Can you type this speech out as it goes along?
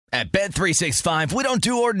At Bet365, we don't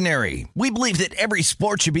do ordinary. We believe that every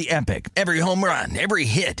sport should be epic. Every home run, every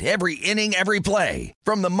hit, every inning, every play.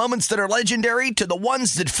 From the moments that are legendary to the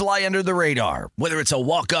ones that fly under the radar. Whether it's a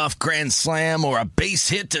walk-off grand slam or a base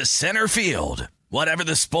hit to center field. Whatever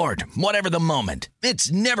the sport, whatever the moment.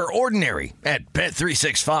 It's never ordinary at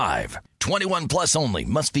Bet365. 21 plus only.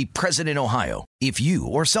 Must be present in Ohio. If you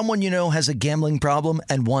or someone you know has a gambling problem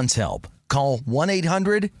and wants help, call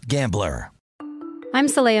 1-800-GAMBLER. I'm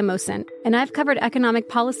Saleha Mohsin, and I've covered economic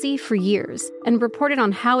policy for years and reported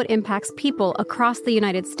on how it impacts people across the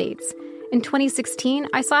United States. In 2016,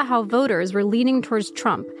 I saw how voters were leaning towards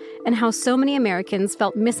Trump and how so many Americans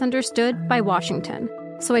felt misunderstood by Washington.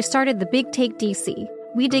 So I started The Big Take DC.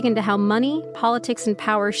 We dig into how money, politics, and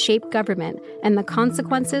power shape government and the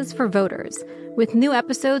consequences for voters. With new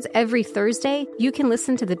episodes every Thursday, you can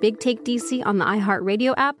listen to The Big Take DC on the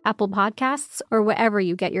iHeartRadio app, Apple Podcasts, or wherever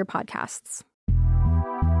you get your podcasts.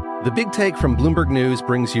 The Big Take from Bloomberg News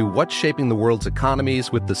brings you what's shaping the world's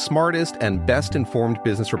economies with the smartest and best-informed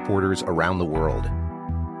business reporters around the world.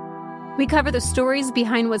 We cover the stories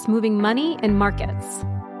behind what's moving money and markets.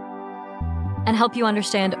 And help you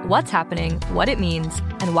understand what's happening, what it means,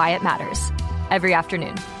 and why it matters. Every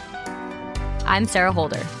afternoon. I'm Sarah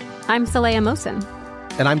Holder. I'm Saleha Mohsin.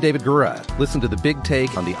 And I'm David Gura. Listen to The Big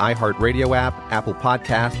Take on the iHeartRadio app, Apple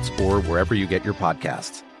Podcasts, or wherever you get your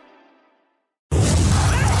podcasts.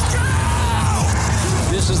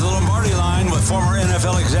 This is the Lombardi Line with former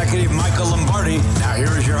NFL executive Michael Lombardi. Now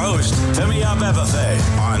here is your host, Femi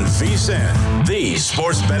Abebefe, on VSiN, the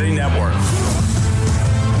Sports Betting Network.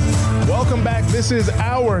 Welcome back. This is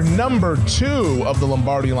our number 2 of the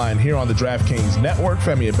Lombardi Line here on the DraftKings Network.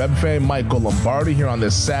 Femi Abebefe, Michael Lombardi here on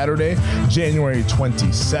this Saturday, January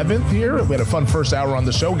 27th here. We had a fun first hour on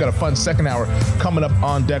the show. We got a fun second hour coming up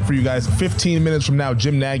on deck for you guys. 15 minutes from now,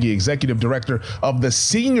 Jim Nagy, Executive Director of the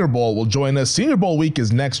Senior Bowl, will join us. Senior Bowl week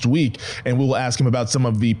is next week, and we will ask him about some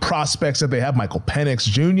of the prospects that they have. Michael Penix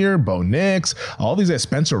Jr., Bo Nix, all these guys.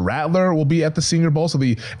 Spencer Rattler will be at the Senior Bowl, so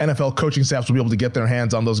the NFL coaching staffs will be able to get their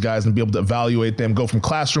hands on those guys and be able to evaluate them, go from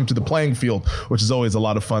classroom to the playing field, which is always a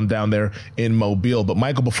lot of fun down there in Mobile. But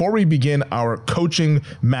Michael, before we begin our coaching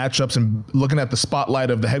matchups and looking at the spotlight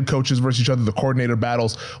of the head coaches versus each other, the coordinator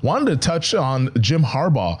battles, wanted to touch on Jim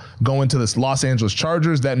Harbaugh going to the Los Angeles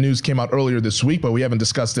Chargers. That news came out earlier this week, but we haven't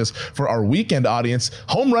discussed this for our weekend audience.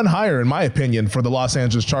 Home run hire, in my opinion, for the Los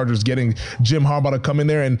Angeles Chargers, getting Jim Harbaugh to come in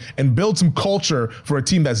there and build some culture for a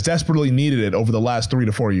team that's desperately needed it over the last 3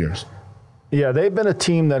 to 4 years. Yeah, they've been a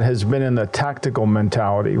team that has been in the tactical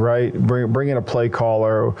mentality, right? Bringing a play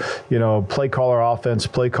caller, play caller offense,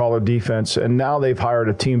 play caller defense, and now they've hired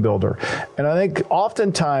a team builder. And I think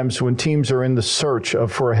oftentimes when teams are in the search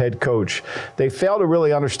for a head coach, they fail to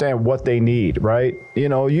really understand what they need, right?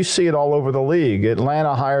 You see it all over the league.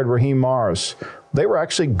 Atlanta hired Raheem Morris. They were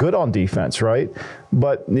actually good on defense, right?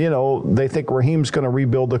 But, they think Raheem's going to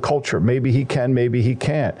rebuild the culture. Maybe he can, maybe he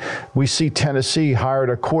can't. We see Tennessee hired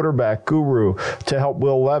a quarterback guru to help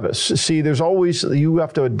Will Levis. See, there's always, you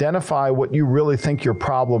have to identify what you really think your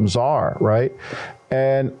problems are, right?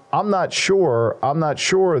 And I'm not sure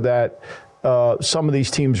that some of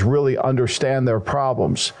these teams really understand their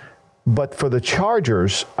problems. But for the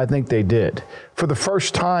Chargers, I think they did. For the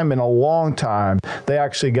first time in a long time, they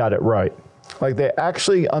actually got it right. Like, they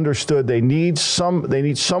actually understood they need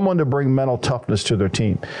someone to bring mental toughness to their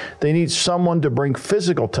team. They need someone to bring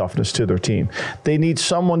physical toughness to their team. They need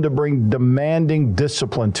someone to bring demanding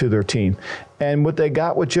discipline to their team. And what they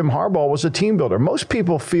got with Jim Harbaugh was a team builder. Most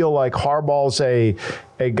people feel like Harbaugh's a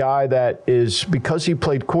guy that is, because he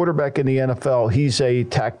played quarterback in the NFL, he's a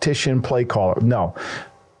tactician play caller. No.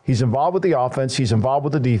 He's involved with the offense. He's involved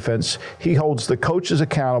with the defense. He holds the coaches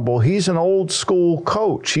accountable. He's an old school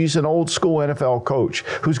coach. He's an old school NFL coach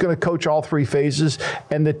who's going to coach all 3 phases,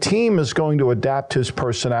 and the team is going to adapt his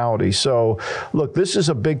personality. So, look, this is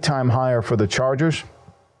a big-time hire for the Chargers,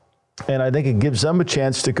 and I think it gives them a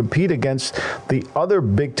chance to compete against the other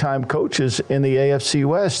big-time coaches in the AFC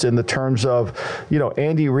West in the terms of,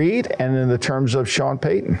 Andy Reid and in the terms of Sean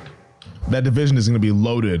Payton. That division is going to be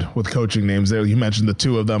loaded with coaching names there. You mentioned the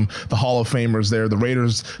 2 of them, the Hall of Famers there. The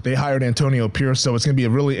Raiders, they hired Antonio Pierce, so it's going to be a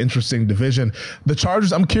really interesting division. The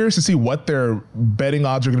Chargers, I'm curious to see what their betting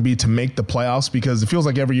odds are going to be to make the playoffs, because it feels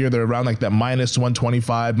like every year they're around like that minus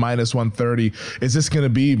 125, minus 130. Is this going to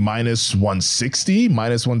be minus 160,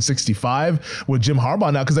 minus 165 with Jim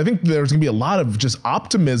Harbaugh now? Because I think there's going to be a lot of just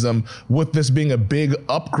optimism with this being a big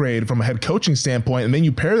upgrade from a head coaching standpoint. And then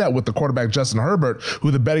you pair that with the quarterback, Justin Herbert,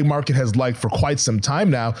 who the betting market has liked for quite some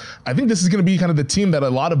time now. I think this is going to be kind of the team that a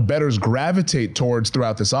lot of bettors gravitate towards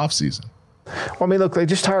throughout this offseason. Well, I mean, look, they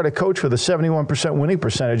just hired a coach with a 71% winning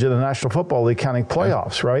percentage in the National Football League counting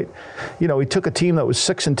playoffs, right? You know, he took a team that was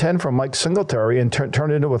 6-10 from Mike Singletary and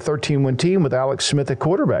turned it into a 13-win team with Alex Smith at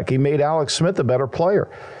quarterback. He made Alex Smith a better player.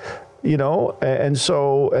 You know,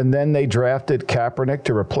 and then they drafted Kaepernick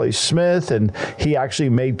to replace Smith, and he actually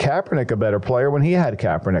made Kaepernick a better player when he had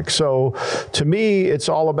Kaepernick. So to me, it's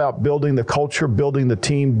all about building the culture, building the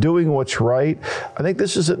team, doing what's right. I think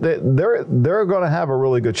this is they're going to have a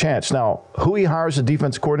really good chance. Now, who he hires as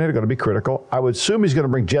defense coordinator going to be critical. I would assume he's going to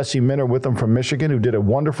bring Jesse Minter with him from Michigan, who did a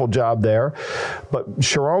wonderful job there. But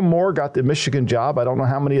Sharon Moore got the Michigan job. I don't know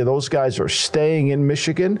how many of those guys are staying in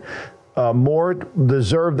Michigan. Moore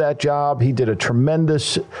deserved that job. He did a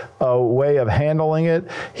tremendous way of handling it.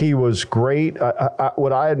 He was great.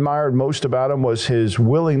 What I admired most about him was his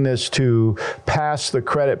willingness to pass the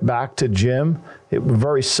credit back to Jim.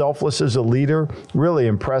 Very selfless as a leader, really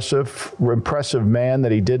impressive man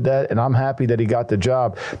that he did that, and I'm happy that he got the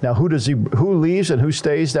job. Now, who leaves and who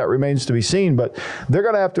stays, that remains to be seen, but they're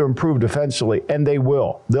going to have to improve defensively, and they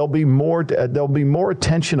will. There'll be more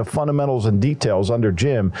attention to fundamentals and details under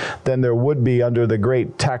Jim than there would be under the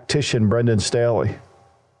great tactician Brendan Staley.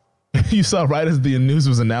 You saw right as the news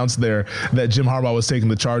was announced there that Jim Harbaugh was taking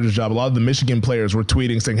the Chargers job, a lot of the Michigan players were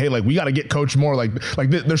tweeting saying, hey, like, we got to get Coach Moore. Like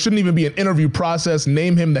there shouldn't even be an interview process.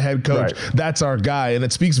 Name him the head coach. Right. That's our guy. And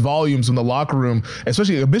it speaks volumes in the locker room,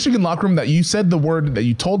 especially a Michigan locker room that you said the word that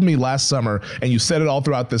you told me last summer, and you said it all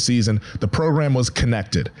throughout the season. The program was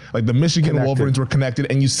connected. Like the Michigan Wolverines were connected.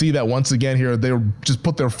 And you see that once again here. They just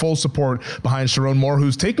put their full support behind Sharon Moore,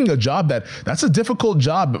 who's taking a job that's a difficult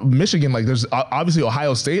job. Michigan, like there's obviously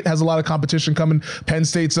Ohio State has a lot of competition coming. Penn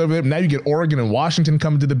State's over there. Now you get Oregon and Washington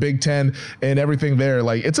coming to the Big Ten and everything there.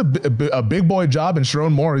 Like it's a big boy job, and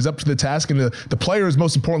Sharon Moore is up to the task, and the players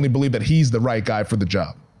most importantly believe that he's the right guy for the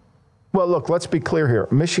job. Well, look, let's be clear here.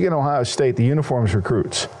 Michigan, Ohio State, the uniforms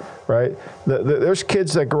recruits, right? There's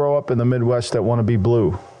kids that grow up in the Midwest that want to be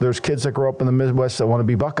blue. There's kids that grow up in the Midwest that want to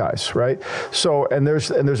be Buckeyes, right? So, and there's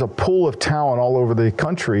a pool of talent all over the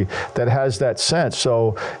country that has that sense.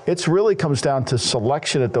 So it really comes down to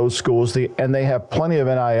selection at those schools, and they have plenty of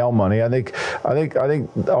NIL money. I think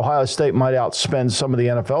Ohio State might outspend some of the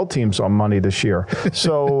NFL teams on money this year.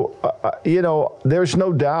 So, there's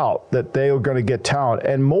no doubt that they are going to get talent.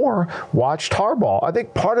 And Moore watched Harbaugh. I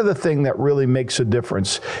think part of the thing that really makes a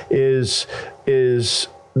difference is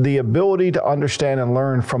the ability to understand and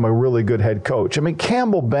learn from a really good head coach. I mean,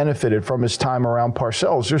 Campbell benefited from his time around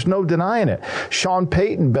Parcells. There's no denying it. Sean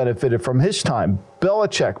Payton benefited from his time.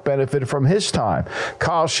 Belichick benefited from his time.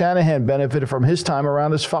 Kyle Shanahan benefited from his time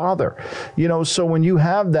around his father. So when you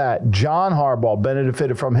have that, John Harbaugh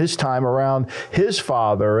benefited from his time around his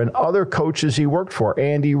father and other coaches he worked for,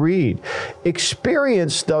 Andy Reid.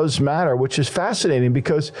 Experience does matter, which is fascinating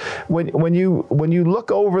because when you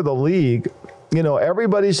look over the league,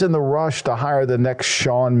 everybody's in the rush to hire the next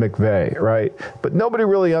Sean McVay, right? But nobody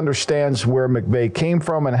really understands where McVay came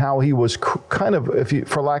from and how he was kind of,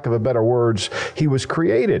 for lack of a better words, he was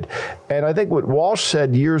created. And I think what Walsh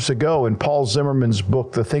said years ago in Paul Zimmerman's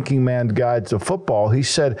book, The Thinking Man's Guide to Football, he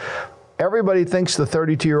said, everybody thinks the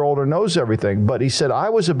 32-year-old knows everything, but he said, I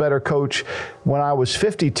was a better coach when I was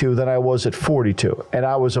 52 than I was at 42, and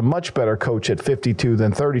I was a much better coach at 52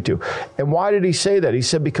 than 32. And why did he say that? He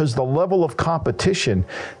said, because the level of competition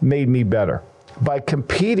made me better. By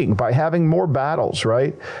competing, by having more battles,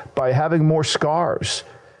 right? By having more scars,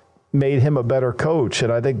 made him a better coach.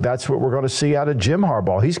 And I think that's what we're going to see out of Jim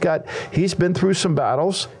Harbaugh. He's been through some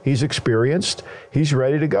battles. He's experienced. He's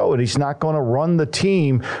ready to go. And he's not going to run the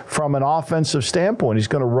team from an offensive standpoint. He's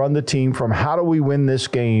going to run the team from how do we win this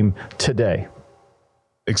game today?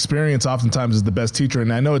 Experience oftentimes is the best teacher.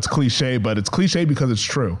 And I know it's cliche, but it's cliche because it's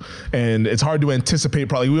true. And it's hard to anticipate.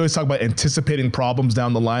 Probably we always talk about anticipating problems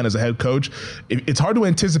down the line as a head coach. It's hard to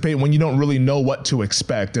anticipate when you don't really know what to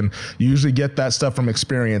expect. And you usually get that stuff from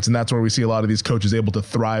experience. And that's where we see a lot of these coaches able to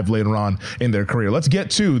thrive later on in their career. Let's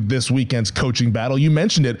get to this weekend's coaching battle. You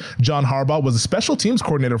mentioned it. John Harbaugh was a special teams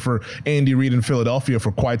coordinator for Andy Reid in Philadelphia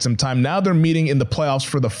for quite some time. Now they're meeting in the playoffs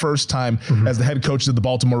for the first time as the head coaches of the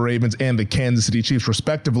Baltimore Ravens and the Kansas City Chiefs,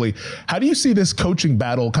 respectively. How do you see this coaching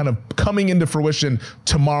battle kind of coming into fruition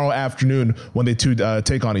tomorrow afternoon when they two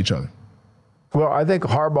take on each other? Well, I think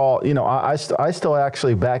Harbaugh, I still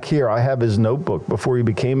actually back here, I have his notebook before he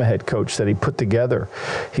became a head coach that he put together.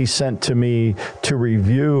 He sent to me to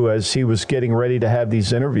review as he was getting ready to have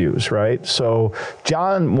these interviews, right? So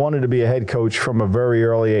John wanted to be a head coach from a very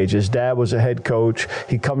early age. His dad was a head coach.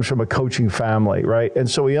 He comes from a coaching family, right? And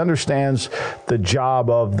so he understands the job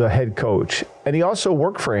of the head coach. And he also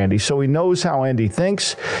worked for Andy, so he knows how Andy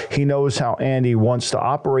thinks. He knows how Andy wants to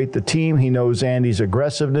operate the team. He knows Andy's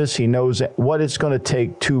aggressiveness. He knows what it's going to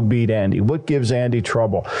take to beat Andy, what gives Andy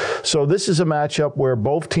trouble. So this is a matchup where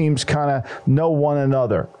both teams kind of know one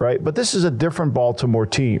another, right? But this is a different Baltimore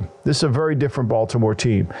team. This is a very different Baltimore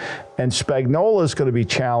team. And Spagnuolo is going to be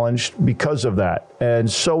challenged because of that. And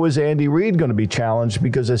so is Andy Reid going to be challenged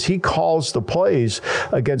because as he calls the plays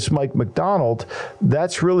against Mike Macdonald,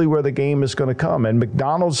 that's really where the game is going to come. And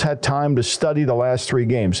McDonald's had time to study the last 3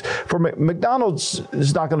 games. For McDonald's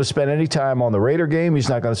is not going to spend any time on the Raider game. He's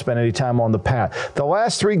not going to spend any time on the Pat. The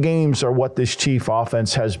last 3 games are what this Chief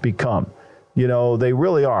offense has become. You know, they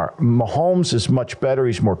really are. Mahomes is much better.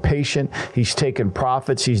 He's more patient. He's taking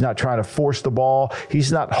profits. He's not trying to force the ball.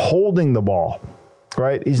 He's not holding the ball,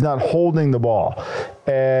 right? He's not holding the ball.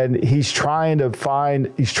 And he's trying to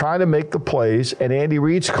make the plays. And Andy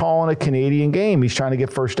Reid's calling a Canadian game. He's trying to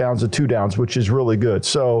get first downs and 2 downs, which is really good.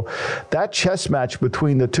 So that chess match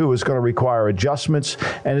between the two is going to require adjustments,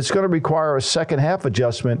 and it's going to require a second half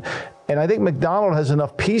adjustment. And I think Macdonald has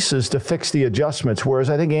enough pieces to fix the adjustments, whereas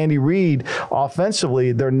I think Andy Reid,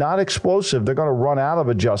 offensively, they're not explosive. They're going to run out of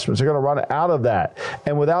adjustments. They're going to run out of that.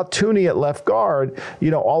 And without Tooney at left guard,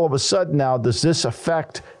 you know, all of a sudden now, does this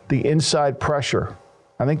affect the inside pressure?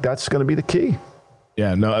 I think that's going to be the key.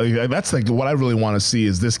 Yeah, no, that's like what I really want to see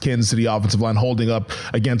is this Kansas City offensive line holding up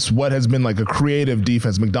against what has been like a creative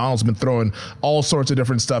defense. McDonald's been throwing all sorts of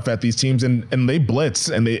different stuff at these teams, and they blitz,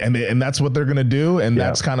 and that's what they're going to do, and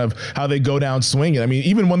that's kind of how they go down swinging. I mean,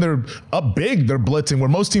 even when they're up big, they're blitzing. Where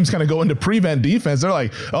most teams kind of go into prevent defense, they're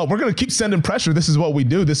like, oh, we're going to keep sending pressure. This is what we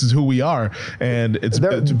do. This is who we are, and it's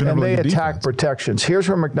been a really good attack defense. Protections. Here's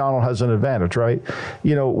where McDonald has an advantage, right?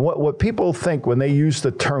 You know what people think when they use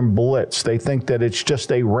the term blitz, they think that it's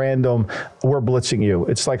just a random, we're blitzing you.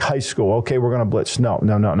 It's like high school. Okay, we're going to blitz. No.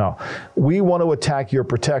 We want to attack your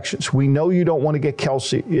protections. We know you don't want to get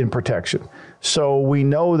Kelsey in protection. So we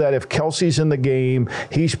know that if Kelsey's in the game,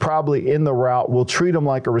 he's probably in the route. We'll treat him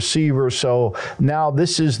like a receiver. So now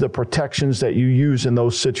this is the protections that you use in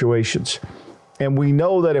those situations. And we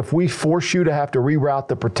know that if we force you to have to reroute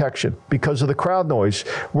the protection because of the crowd noise,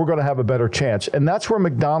 we're going to have a better chance. And that's where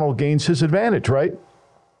McDonald gains his advantage, right?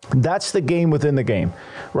 That's the game within the game,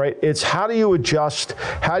 right? It's how do you adjust?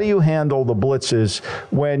 How do you handle the blitzes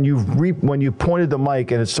when you pointed the mic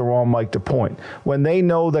and it's the wrong mic to point? When they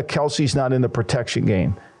know that Kelsey's not in the protection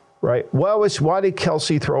game, right? Well, it's why did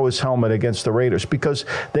Kelsey throw his helmet against the Raiders? Because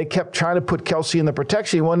they kept trying to put Kelsey in the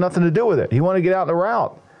protection. He wanted nothing to do with it. He wanted to get out in the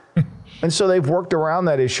route. And so they've worked around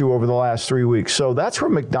that issue over the last 3 weeks. So that's where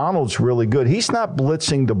McDonald's really good. He's not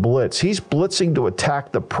blitzing to blitz. He's blitzing to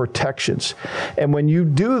attack the protections. And when you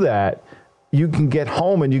do that, you can get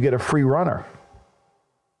home and you get a free runner.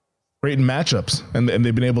 Great in matchups, and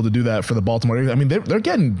they've been able to do that for the Baltimore. I mean, they're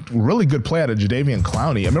getting really good play out of Jadeveon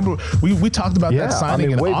Clowney. I remember we talked about that signing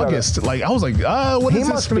in August. Better. Like I was like, what is this?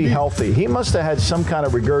 He must be healthy. He must have had some kind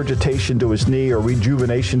of regurgitation to his knee or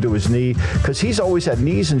rejuvenation to his knee because he's always had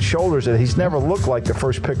knees and shoulders that he's never looked like the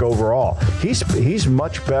first pick overall. He's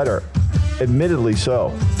much better. Admittedly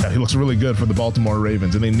so. Yeah, he looks really good for the Baltimore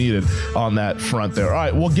Ravens, and they need it on that front there. All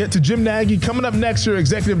right, we'll get to Jim Nagy coming up next. Your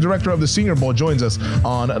executive director of the Senior Bowl joins us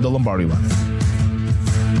on the Lombardi Line.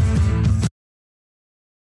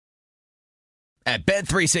 At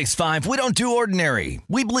Bet365, we don't do ordinary.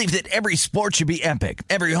 We believe that every sport should be epic.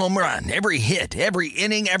 Every home run, every hit, every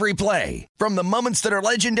inning, every play. From the moments that are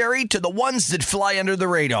legendary to the ones that fly under the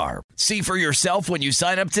radar. See for yourself when you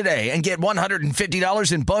sign up today and get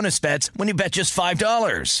 $150 in bonus bets when you bet just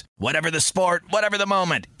 $5. Whatever the sport, whatever the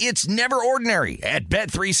moment, it's never ordinary at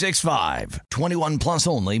Bet365. 21 plus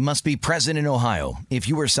only. Must be present in Ohio. If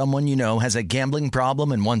you or someone you know has a gambling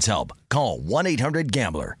problem and wants help, call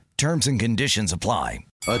 1-800-GAMBLER. Terms and conditions apply.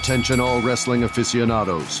 Attention all wrestling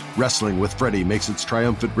aficionados. Wrestling with Freddie makes its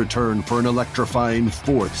triumphant return for an electrifying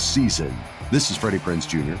 4th season. This is Freddie Prinze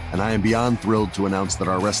Jr., and I am beyond thrilled to announce that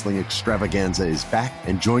our wrestling extravaganza is back,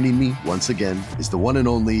 and joining me once again is the one and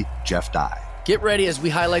only Jeff Dye. Get ready as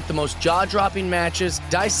we highlight the most jaw-dropping matches,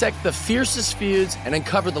 dissect the fiercest feuds, and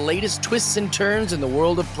uncover the latest twists and turns in the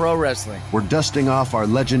world of pro wrestling. We're dusting off our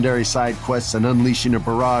legendary side quests and unleashing a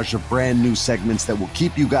barrage of brand new segments that will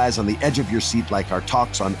keep you guys on the edge of your seat like our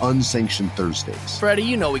talks on Unsanctioned Thursdays. Freddie,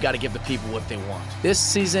 you know we got to give the people what they want. This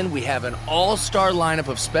season, we have an all-star lineup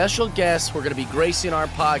of special guests who are going to be gracing our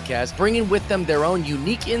podcast, bringing with them their own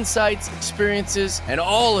unique insights, experiences, and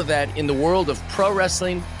all of that in the world of pro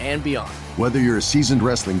wrestling and beyond. Whether you're a seasoned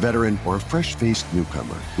wrestling veteran or a fresh-faced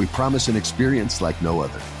newcomer, we promise an experience like no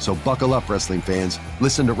other. So buckle up, wrestling fans.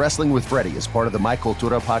 Listen to Wrestling with Freddie as part of the My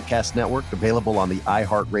Cultura Podcast Network, available on the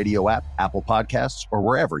iHeartRadio app, Apple Podcasts, or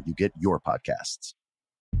wherever you get your podcasts.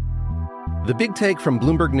 The Big Take from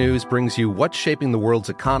Bloomberg News brings you what's shaping the world's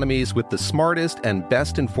economies with the smartest and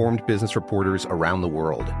best-informed business reporters around the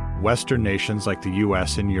world. Western nations like the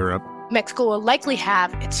U.S. and Europe. Mexico will likely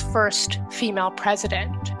have its first female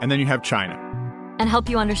president. And then you have China. And help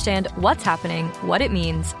you understand what's happening, what it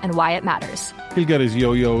means, and why it matters. He'll get his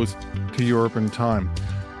yo-yos to Europe in time.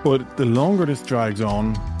 But the longer this drags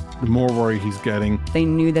on, the more worried he's getting. They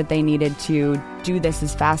knew that they needed to do this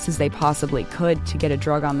as fast as they possibly could to get a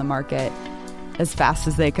drug on the market as fast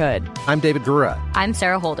as they could. I'm David Gura. I'm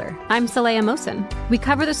Sarah Holder. I'm Saleha Mohsen. We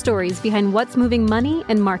cover the stories behind what's moving money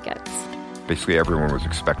and markets. Basically, everyone was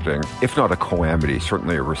expecting, if not a calamity,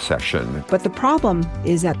 certainly a recession. But the problem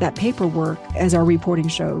is that paperwork, as our reporting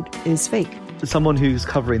showed, is fake. As someone who's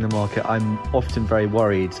covering the market, I'm often very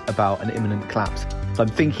worried about an imminent collapse. So I'm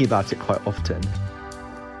thinking about it quite often.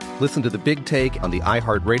 Listen to The Big Take on the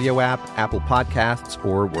iHeartRadio app, Apple Podcasts,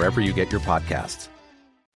 or wherever you get your podcasts.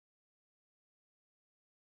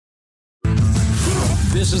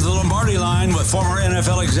 This is the Lombardi Line with former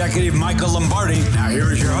NFL executive Michael Lombardi. Now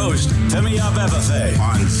here is your host, Femi Abebefe,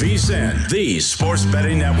 on VSiN, the Sports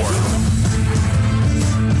Betting Network.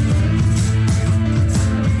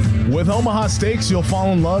 With Omaha Steaks, you'll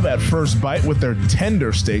fall in love at first bite with their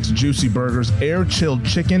tender steaks, juicy burgers, air-chilled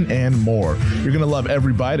chicken, and more. You're going to love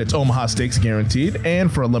every bite. It's Omaha Steaks guaranteed. And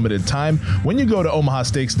for a limited time, when you go to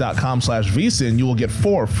omahasteaks.com/VSiN, you will get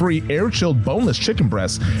 4 free air-chilled boneless chicken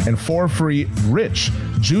breasts and 4 free rich,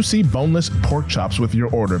 juicy boneless pork chops with your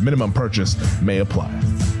order. Minimum purchase may apply.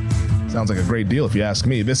 Sounds like a great deal if you ask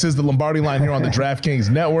me. This is the Lombardi Line here on the DraftKings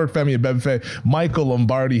Network. Femi Abebefe, Michael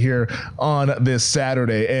Lombardi here on this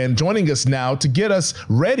Saturday. And joining us now to get us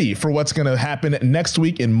ready for what's going to happen next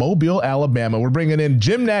week in Mobile, Alabama, we're bringing in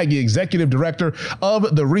Jim Nagy, Executive Director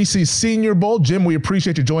of the Reese's Senior Bowl. Jim, we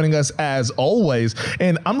appreciate you joining us as always.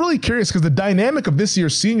 And I'm really curious because the dynamic of this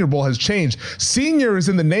year's Senior Bowl has changed. Senior is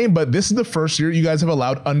in the name, but this is the first year you guys have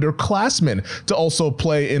allowed underclassmen to also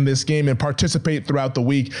play in this game and participate throughout the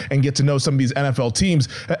week and get to know some of these NFL teams.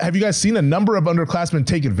 Have you guys seen a number of underclassmen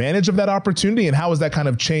take advantage of that opportunity, and how has that kind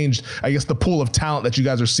of changed, I guess, the pool of talent that you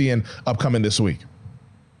guys are seeing upcoming this week?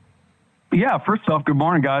 Yeah, first off, good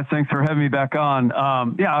morning, guys. Thanks for having me back on.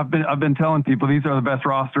 I've been telling people these are the best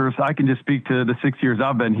rosters. I can just speak to the 6 years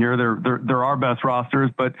I've been here. They're our best rosters,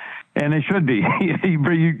 and they should be. You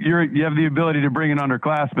have the ability to bring in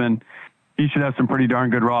underclassmen. You should have some pretty darn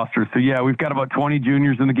good rosters. So yeah, we've got about 20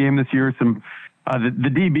 juniors in the game this year. The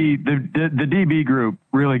DB group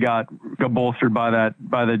really got bolstered by the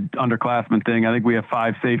underclassmen thing. I think we have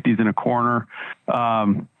 5 safeties in a corner.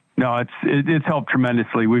 No, it's helped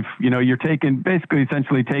tremendously. You're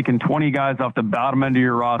essentially taking 20 guys off the bottom end of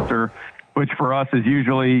your roster, which for us is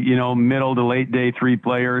usually, middle to late day 3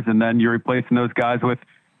 players. And then you're replacing those guys with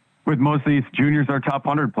most of these juniors are top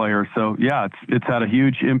 100 players. So yeah, it's had a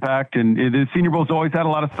huge impact, and the Senior Bowl's always had a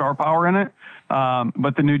lot of star power in it.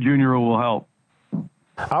 But the new junior rule will help.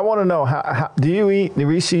 I want to know, how do you eat the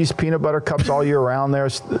Reese's peanut butter cups all year round there?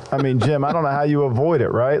 I mean, Jim, I don't know how you avoid it,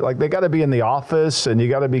 right? Like, they got to be in the office, and you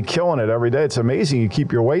got to be killing it every day. It's amazing you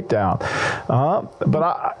keep your weight down.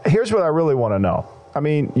 But here's what I really want to know. I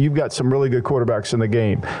mean, you've got some really good quarterbacks in the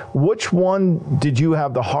game. Which one did you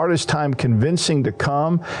have the hardest time convincing to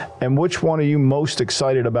come, and which one are you most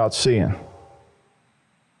excited about seeing?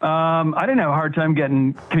 I didn't have a hard time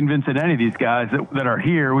convincing any of these guys that are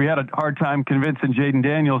here. We had a hard time convincing Jaden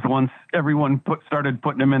Daniels once everyone started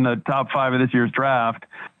putting him in the top 5 of this year's draft,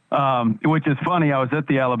 which is funny. I was at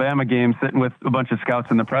the Alabama game sitting with a bunch of scouts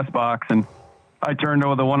in the press box, and I turned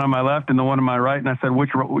over the one on my left and the one on my right, and I said, what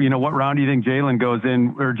round do you think Jaden goes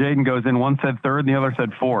in? One said 3rd, and the other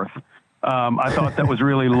said 4th. I thought that was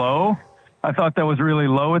really low. I thought that was really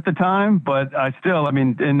low at the time, but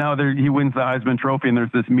and now he wins the Heisman Trophy, and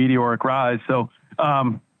there's this meteoric rise. So,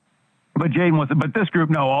 but Jaden wasn't. But this group,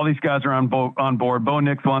 no, all these guys are on board. Bo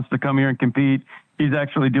Nix wants to come here and compete. He's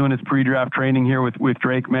actually doing his pre-draft training here with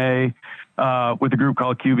Drake May, with a group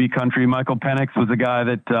called QB Country. Michael Penix was a guy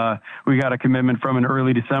that we got a commitment from in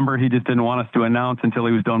early December. He just didn't want us to announce until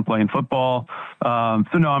he was done playing football.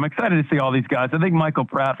 So no, I'm excited to see all these guys. I think Michael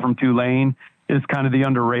Pratt from Tulane is kind of the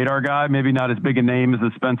under radar guy, maybe not as big a name as a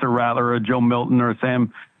Spencer Rattler or a Joe Milton or a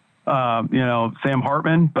Sam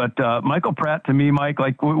Hartman, but Michael Pratt, to me, Mike,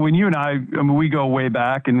 like when you and I we go way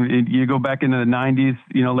back, and you go back into the 90s,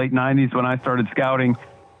 late 90s when I started scouting.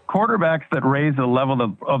 quarterbacks that raise the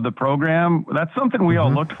level of the program, that's something we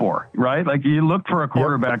all looked for, right? Like you looked for a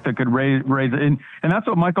quarterback that could raise it. And that's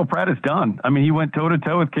what Michael Pratt has done. I mean, he went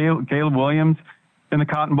toe-to-toe with Caleb Williams in the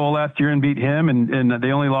Cotton Bowl last year and beat him, and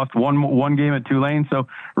they only lost one game at Tulane. So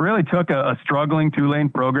really took a struggling Tulane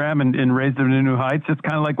program and raised them to new heights, just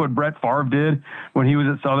kind of like what Brett Favre did when he was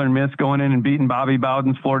at Southern Miss, going in and beating Bobby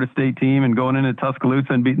Bowden's Florida State team and going into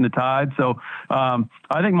Tuscaloosa and beating the Tide. So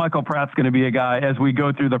I think Michael Pratt's going to be a guy, as we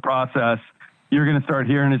go through the process, you're going to start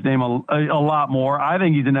hearing his name a lot more. I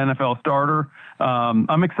think he's an NFL starter.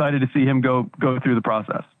 I'm excited to see him go through the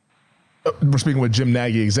process. We're speaking with Jim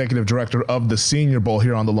Nagy, executive director of the Senior Bowl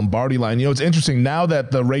here on the Lombardi line. You know, it's interesting now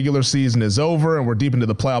that the regular season is over and we're deep into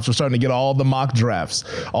the playoffs, we're starting to get all the mock drafts.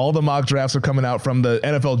 All the mock drafts are coming out from the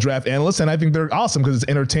NFL draft analysts, and I think they're awesome because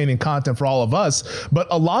it's entertaining content for all of us. But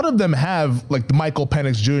a lot of them have like the Michael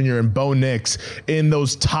Penix Jr. and Bo Nix in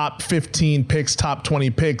those top 15 picks, top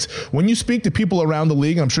 20 picks. When you speak to people around the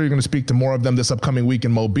league, I'm sure you're going to speak to more of them this upcoming week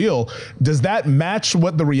in Mobile, does that match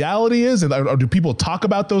what the reality is? Or do people talk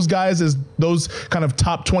about those guys as those kind of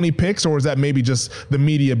top 20 picks, or is that maybe just the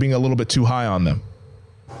media being a little bit too high on them?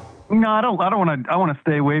 No, I don't want to. I want to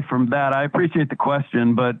stay away from that. I appreciate the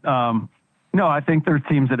question, but no, I think there's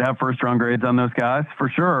teams that have first round grades on those guys for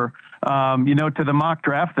sure. You know, to the mock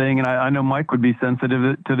draft thing, and I know Mike would be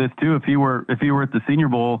sensitive to this too if he were at the Senior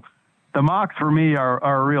Bowl. The mocks for me are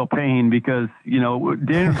a real pain because, you know,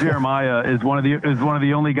 Daniel Jeremiah is one of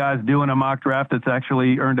the only guys doing a mock draft that's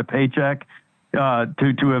actually earned a paycheck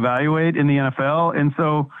to evaluate in the NFL. And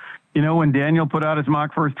so, you know, when Daniel put out his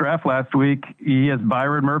mock first draft last week, he has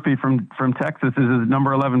Byron Murphy from Texas as his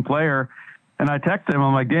number 11 player. And I texted him,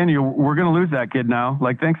 I'm like, Daniel, we're going to lose that kid now.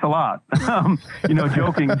 Like, thanks a lot. You know,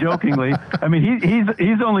 jokingly. I mean,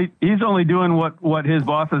 he's only doing what his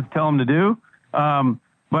bosses tell him to do.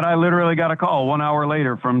 But I literally got a call 1 hour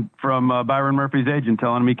later from Byron Murphy's agent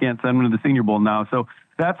telling him he can't send him to the Senior Bowl now. So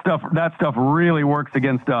that stuff really works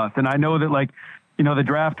against us. And I know that, like, you know, the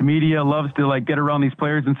draft media loves to like get around these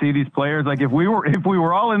players and see these players. Like if we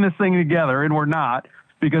were all in this thing together, and we're not,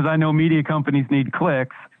 because I know media companies need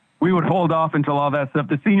clicks, we would hold off until all that stuff.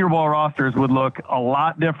 The Senior Bowl rosters would look a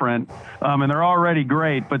lot different, and they're already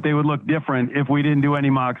great, but they would look different if we didn't do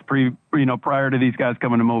any mocks prior to these guys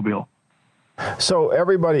coming to Mobile. So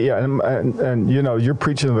everybody, yeah, and you know, you're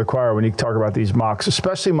preaching to the choir when you talk about these mocks,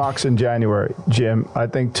 especially mocks in January, Jim. I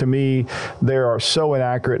think to me they are so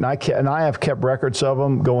inaccurate, and I have kept records of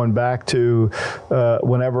them going back to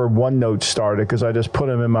whenever OneNote started, because I just put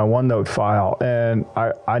them in my OneNote file, and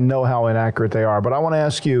I know how inaccurate they are. But I want to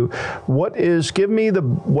ask you, give me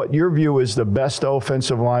what your view is the best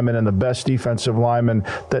offensive lineman and the best defensive lineman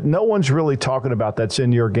that no one's really talking about that's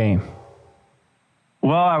in your game.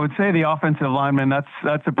 Well, I would say the offensive lineman,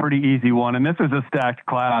 that's a pretty easy one. And this is a stacked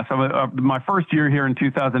class. My first year here in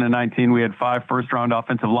 2019, we had 5 first-round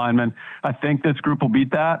offensive linemen. I think this group will beat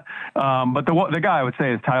that. But the guy I would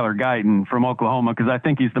say is Tyler Guyton from Oklahoma, because I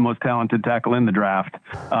think he's the most talented tackle in the draft.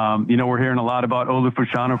 You know, we're hearing a lot about Olu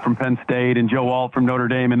Fashanu from Penn State and Joe Alt from Notre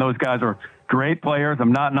Dame, and those guys are great players.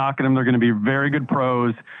 I'm not knocking them. They're going to be very good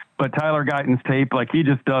pros. But Tyler Guyton's tape, like, he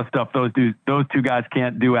just does stuff those two guys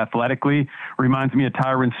can't do athletically. Reminds me of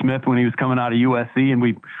Tyron Smith when he was coming out of USC, and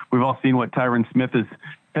we've all seen what Tyron Smith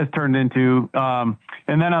has turned into. And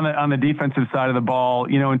then on the defensive side of the ball,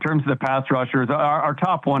 you know, in terms of the pass rushers, our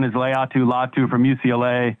top one is Laiatu Latu from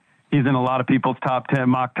UCLA. He's in a lot of people's top 10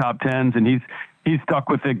 mock top 10s, and he's stuck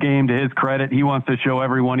with the game. To his credit, he wants to show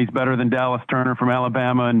everyone he's better than Dallas Turner from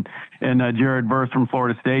Alabama and Jared Verse from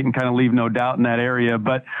Florida State, and kind of leave no doubt in that area.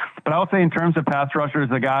 But I'll say in terms of pass rushers,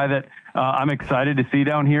 the guy that I'm excited to see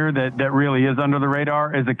down here that really is under the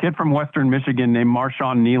radar is a kid from Western Michigan named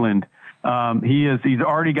Marshawn Nealand. He's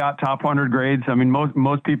already got top 100 grades. I mean,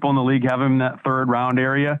 most people in the league have him in that 3rd round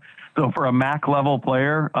area. So for a MAC level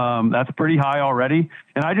player, that's pretty high already.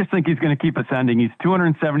 And I just think he's going to keep ascending. He's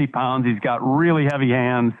 270 pounds. He's got really heavy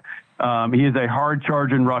hands. He is a hard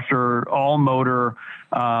charging rusher, all motor.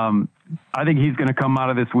 I think he's going to come out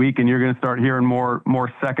of this week, and you're going to start hearing more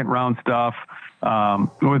 2nd round stuff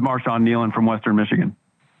with Marshawn Nealand from Western Michigan.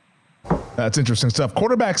 That's interesting stuff.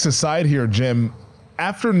 Quarterbacks aside here, Jim,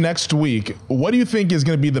 after next week, what do you think is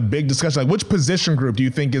going to be the big discussion? Like, which position group do you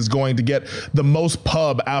think is going to get the most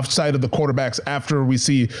pub outside of the quarterbacks after we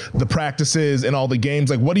see the practices and all the games?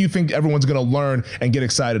 Like, what do you think everyone's going to learn and get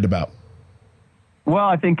excited about? Well,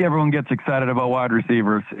 I think everyone gets excited about wide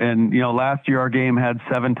receivers. And, you know, last year our game had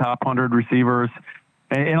 7 top 100 receivers.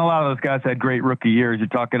 And a lot of those guys had great rookie years. You're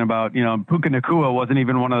talking about, you know, Puka Nacua wasn't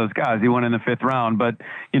even one of those guys. He went in the 5th round. But,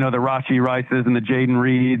 you know, the Rashee Rices and the Jaden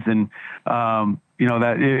Reeds and,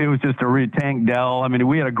 that it was just a Tank Dell. I mean,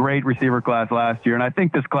 we had a great receiver class last year, and I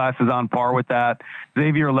think this class is on par with that.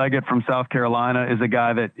 Xavier Leggett from South Carolina is a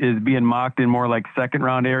guy that is being mocked in more like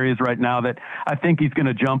second-round areas right now that I think he's going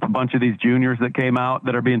to jump a bunch of these juniors that came out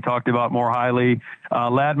that are being talked about more highly.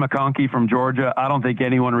 Ladd McConkey from Georgia, I don't think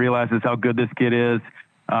anyone realizes how good this kid is.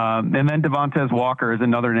 And then Devontae Walker is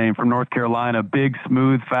another name from North Carolina, big,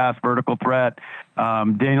 smooth, fast, vertical threat.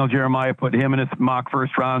 Daniel Jeremiah put him in his mock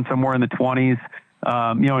first round somewhere in the 20s.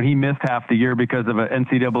 And he missed half the year because of an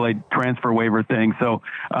NCAA transfer waiver thing. So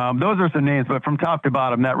those are some names, but from top to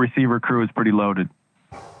bottom, that receiver crew is pretty loaded.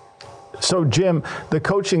 So, Jim, the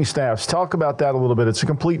coaching staffs, talk about that a little bit. It's a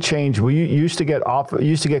complete change. We used to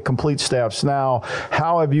get complete staffs. Now,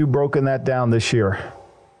 how have you broken that down this year?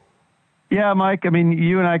 Yeah, Mike, I mean,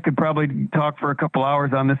 you and I could probably talk for a couple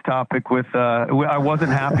hours on this topic I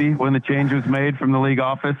wasn't happy when the change was made from the league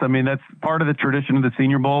office. I mean, that's part of the tradition of the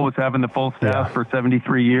Senior Bowl was having the full staff for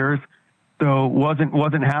 73 years. So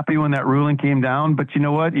wasn't happy when that ruling came down. But you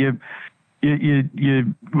know what? You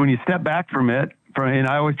when you step back from it, and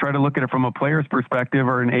I always try to look at it from a player's perspective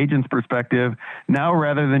or an agent's perspective. Now,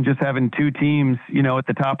 rather than just having two teams, at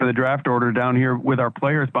the top of the draft order down here with our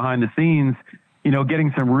players behind the scenes,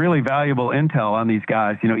 getting some really valuable intel on these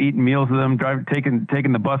guys, eating meals with them,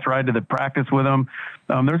 taking the bus ride to the practice with them.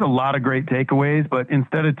 There's a lot of great takeaways, but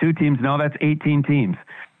instead of two teams, now that's 18 teams.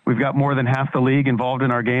 We've got more than half the league involved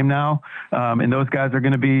in our game now. And those guys you're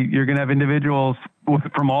going to have individuals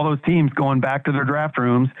from all those teams going back to their draft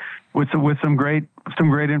rooms with some great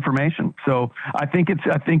information. So I think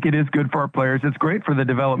it is good for our players. It's great for the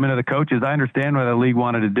development of the coaches. I understand why the league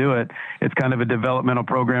wanted to do it. It's kind of a developmental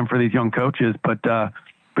program for these young coaches, but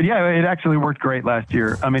yeah, it actually worked great last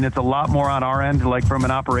year. I mean, it's a lot more on our end, like from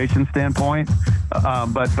an operations standpoint,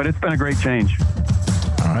 but it's been a great change.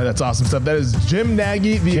 All right, that's awesome stuff. That is Jim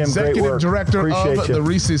Nagy, the executive director of the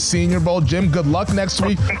Reese's Senior Bowl. Jim, good luck next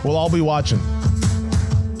week. We'll all be watching.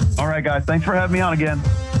 All right, guys. Thanks for having me on again.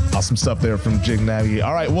 Awesome stuff there from Jim Nagy.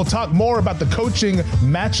 All right, we'll talk more about the coaching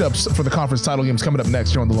matchups for the conference title games coming up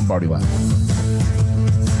next here on the Lombardi Line.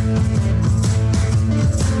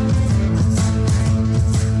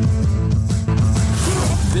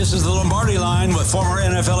 This is the Lombardi Line with former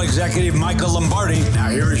NFL executive Michael Lombardi. Now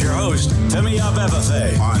here is your host, Femi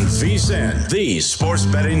Abebefe, on VSiN, the Sports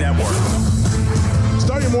Betting Network.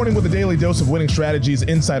 Start your morning with a daily dose of winning strategies,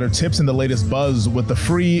 insider tips, and the latest buzz with the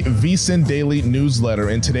free VSiN Daily newsletter.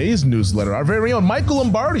 In today's newsletter, our very own Michael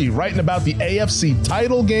Lombardi writing about the AFC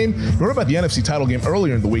title game. We wrote about the NFC title game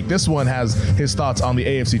earlier in the week. This one has his thoughts on the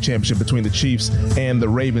AFC championship between the Chiefs and the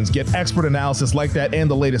Ravens. Get expert analysis like that and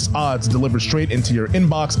the latest odds delivered straight into your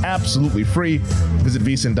inbox, absolutely free. Visit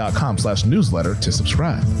vsin.com/newsletter to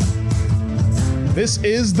subscribe. This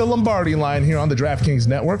is the Lombardi Line here on the DraftKings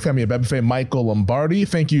Network. Femi Abebefe, Michael Lombardi.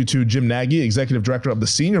 Thank you to Jim Nagy, executive director of the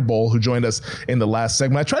Senior Bowl, who joined us in the last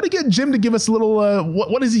segment. I tried to get Jim to give us a little,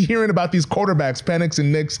 what is he hearing about these quarterbacks, Penix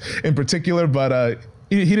and Nix in particular, but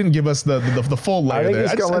he didn't give us the full layer. I think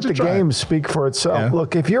he's going to let the game speak for itself. Yeah.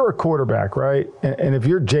 Look, if you're a quarterback, right, and if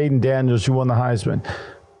you're Jaden Daniels, who won the Heisman,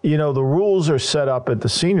 the rules are set up at the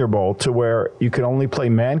Senior Bowl to where you can only play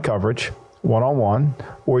man coverage, one-on-one,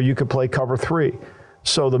 or you could play cover three.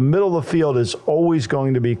 So the middle of the field is always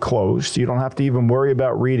going to be closed. You don't have to even worry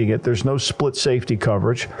about reading it. There's no split safety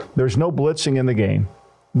coverage. There's no blitzing in the game.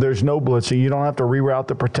 There's no blitzing. You don't have to reroute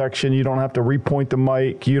the protection. You don't have to repoint the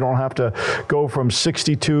mic. You don't have to go from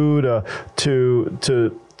 62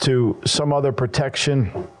 to some other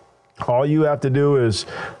protection. All you have to do is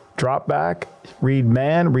drop back, read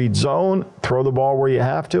man, read zone, throw the ball where you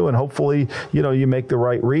have to, and hopefully, you make the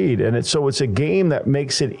right read. And it's a game that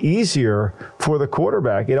makes it easier for the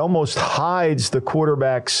quarterback. It almost hides the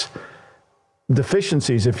quarterback's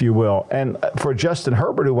deficiencies, if you will. And for Justin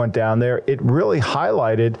Herbert, who went down there, it really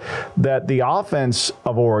highlighted that the offense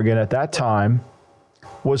of Oregon at that time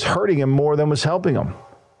was hurting him more than was helping him.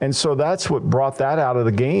 And so that's what brought that out of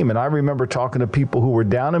the game. And I remember talking to people who were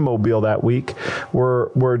down in Mobile that week,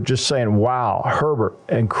 were just saying, wow, Herbert,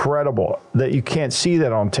 incredible, that you can't see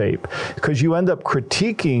that on tape. Because you end up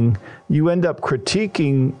critiquing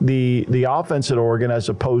the offense at Oregon as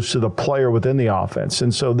opposed to the player within the offense.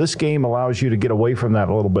 And so this game allows you to get away from that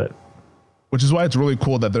a little bit. Which is why it's really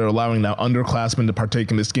cool that they're allowing now underclassmen to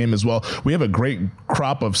partake in this game as well. We have a great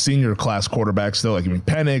crop of senior class quarterbacks still.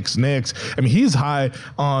 Penix, Nix. He's high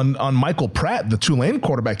on Michael Pratt, the Tulane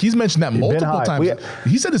quarterback. He's mentioned that multiple times.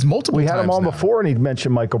 He said this multiple times. We had him on now. before, and he'd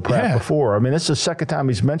mentioned Michael Pratt before. This is the second time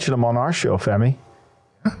he's mentioned him on our show, Femi.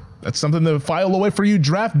 That's something to file away for you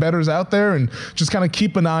draft bettors out there, and just kind of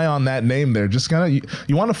keep an eye on that name there. Just kind of,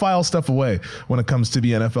 you want to file stuff away when it comes to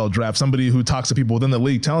the NFL draft. Somebody who talks to people within the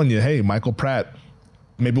league telling you, hey, Michael Pratt,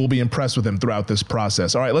 maybe we'll be impressed with him throughout this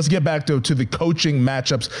process. All right, let's get back to the coaching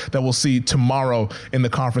matchups that we'll see tomorrow in the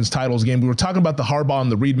conference titles game. We were talking about the Harbaugh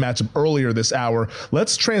and the Reed matchup earlier this hour.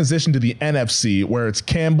 Let's transition to the NFC, where it's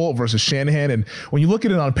Campbell versus Shanahan. And when you look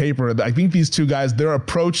at it on paper, I think these two guys, their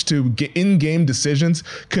approach to in-game decisions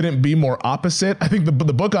couldn't be more opposite. I think the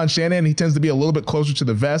book on Shanahan, he tends to be a little bit closer to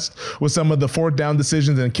the vest with some of the fourth down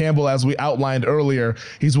decisions. And Campbell, as we outlined earlier,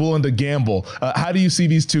 he's willing to gamble. How do you see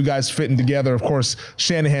these two guys fitting together? Of course,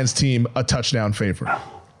 Shanahan's team a touchdown favorite.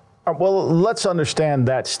 Well, let's understand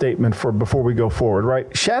that statement before we go forward, right?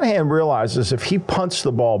 Shanahan realizes if he punts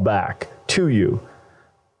the ball back to you,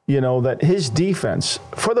 that his defense,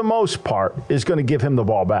 for the most part, is going to give him the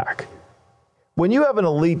ball back. When you have an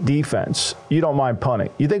elite defense, you don't mind punting.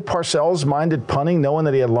 You think Parcells minded punting, knowing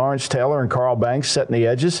that he had Lawrence Taylor and Carl Banks setting the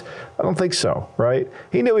edges? I don't think so, right?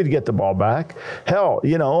 He knew he'd get the ball back. Hell,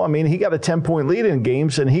 he got a 10-point lead in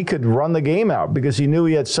games, and he could run the game out because he knew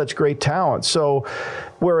he had such great talent. So,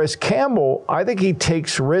 whereas Campbell, I think he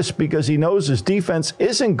takes risks because he knows his defense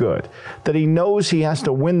isn't good, that he knows he has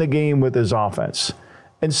to win the game with his offense.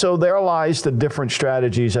 And so there lies the different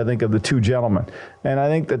strategies, I think, of the two gentlemen. And I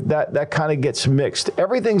think that kind of gets mixed.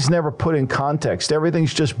 Everything's never put in context.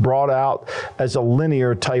 Everything's just brought out as a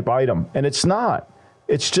linear type item. And it's not.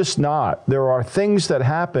 It's just not. There are things that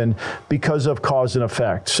happen because of cause and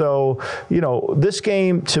effect. So, this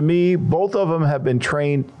game, to me, both of them have been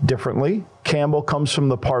trained differently. Campbell comes from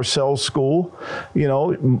the Parcells school.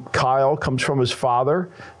 Kyle comes from his father,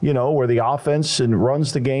 where the offense and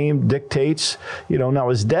runs the game, dictates. Now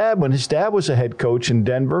when his dad was a head coach in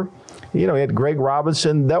Denver, he had Greg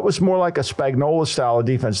Robinson. That was more like a Spagnuolo style of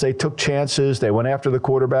defense. They took chances. They went after the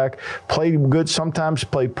quarterback, played good sometimes,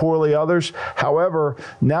 played poorly others. However,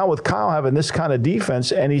 now with Kyle having this kind of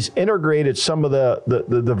defense, and he's integrated some of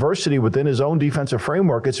the diversity within his own defensive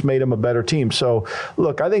framework, it's made him a better team. So,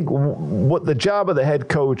 look, I think what the job of the head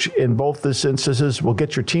coach in both these instances will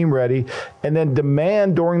get your team ready and then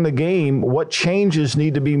demand during the game what changes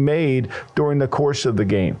need to be made during the course of the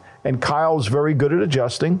game. And Kyle's very good at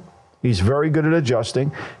adjusting. He's very good at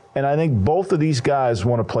adjusting. And I think both of these guys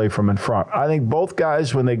want to play from in front. I think both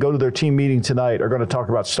guys, when they go to their team meeting tonight, are going to talk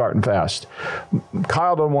about starting fast.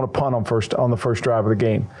 Kyle doesn't want to punt on the first drive of the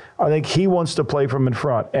game. I think he wants to play from in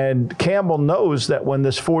front. And Campbell knows that when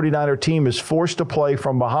this 49er team is forced to play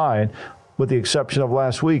from behind, with the exception of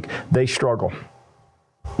last week, they struggle.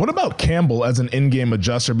 What about Campbell as an in-game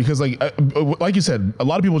adjuster? Because like you said, a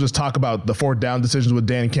lot of people just talk about the fourth down decisions with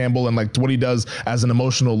Dan Campbell and like what he does as an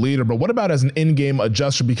emotional leader. But what about as an in-game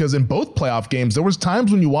adjuster? Because in both playoff games, there was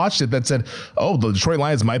times when you watched it that said, oh, the Detroit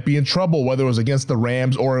Lions might be in trouble, whether it was against the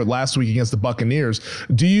Rams or last week against the Buccaneers.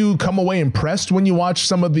 Do you come away impressed when you watch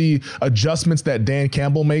some of the adjustments that Dan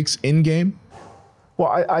Campbell makes in-game?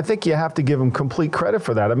 Well, I think you have to give him complete credit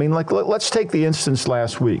for that. I mean, let's take the instance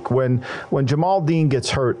last week when Jamal Dean gets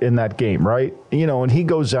hurt in that game, right? And he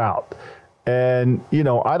goes out. And,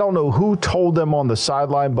 I don't know who told them on the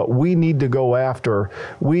sideline, but we need to go after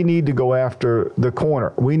the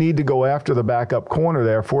corner. We need to go after the backup corner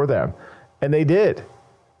there for them. And they did.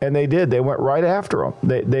 And they did. They went right after him.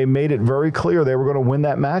 They made it very clear they were going to win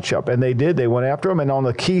that matchup. And they did. They went after him. And on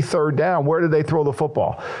the key third down, where did they throw the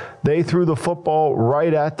football? They threw the football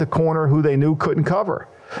right at the corner who they knew couldn't cover.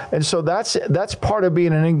 And so that's part of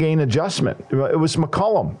being an in-game adjustment. It was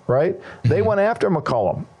McCollum, right? Mm-hmm. They went after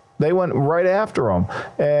McCollum. They went right after him.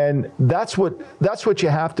 And that's what you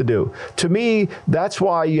have to do. To me, that's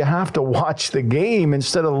why you have to watch the game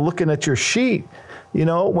instead of looking at your sheet.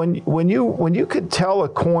 When you could tell a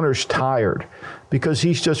corner's tired because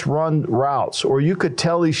he's just run routes, or you could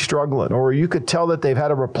tell he's struggling, or you could tell that they've had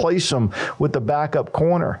to replace him with the backup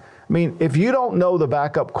corner. I mean, if you don't know the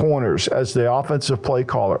backup corners as the offensive play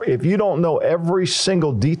caller, if you don't know every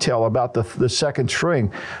single detail about the second string,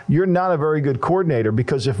 you're not a very good coordinator,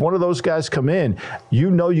 because if one of those guys come in,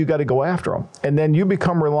 you got to go after them. And then you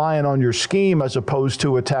become reliant on your scheme as opposed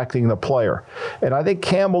to attacking the player. And I think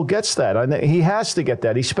Campbell gets that. I think he has to get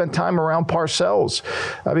that. He spent time around Parcells.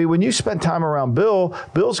 I mean, when you spend time around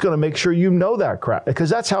Bill's going to make sure you know that crap, because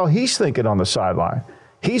that's how he's thinking on the sideline.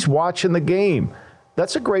 He's watching the game.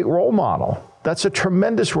 That's a great role model. That's a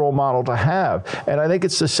tremendous role model to have. And I think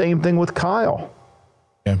it's the same thing with Kyle.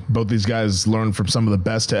 Yeah, both these guys learned from some of the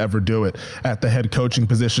best to ever do it at the head coaching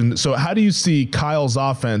position. So how do you see Kyle's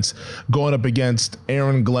offense going up against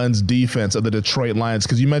Aaron Glenn's defense of the Detroit Lions?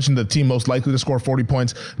 Because you mentioned the team most likely to score 40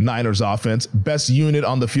 points, Niners offense. Best unit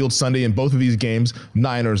on the field Sunday in both of these games,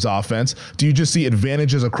 Niners offense. Do you just see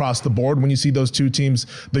advantages across the board when you see those two teams,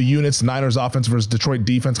 the units, Niners offense versus Detroit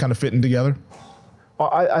defense kind of fitting together?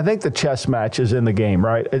 I think the chess match is in the game,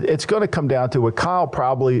 right? It's going to come down to what Kyle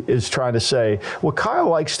probably is trying to say. What Kyle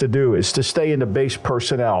likes to do is to stay in the base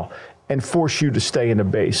personnel and force you to stay in the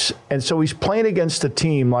base. And so he's playing against a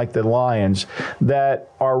team like the Lions that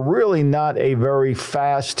are really not a very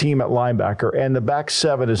fast team at linebacker, and the back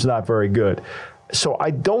seven is not very good. So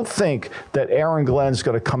I don't think that Aaron Glenn's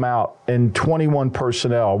going to come out in 21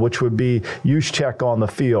 personnel, which would be Juszczyk on the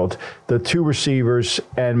field, the two receivers,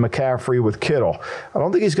 and McCaffrey with Kittle. I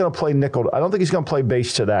don't think he's going to play nickel. I don't think he's going to play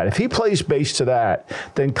base to that. If he plays base to that,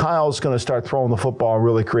 then Kyle's going to start throwing the football and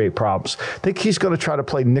really create problems. I think he's going to try to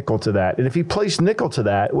play nickel to that. And if he plays nickel to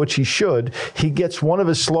that, which he should, he gets one of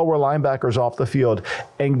his slower linebackers off the field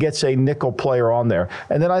and gets a nickel player on there.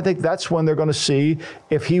 And then I think that's when they're going to see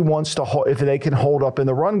if he wants to, if they can hold up in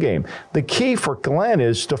the run game. The key for Glenn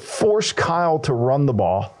is to force Kyle to run the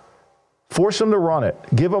ball, force him to run it,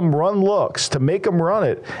 give him run looks to make him run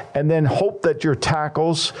it, and then hope that your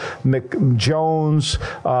tackles, Jones,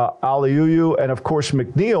 Aliuyu, and of course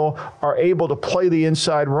McNeil are able to play the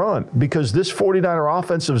inside run, because this 49er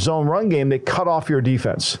offensive zone run game, they cut off your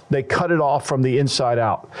defense. They cut it off from the inside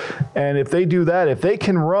out. And if they do that, if they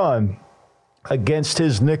can run against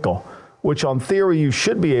his nickel, which on theory you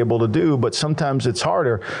should be able to do, but sometimes it's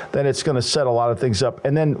harder, then it's going to set a lot of things up.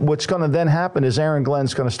 And then what's going to then happen is Aaron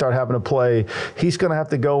Glenn's going to start having to play. He's going to have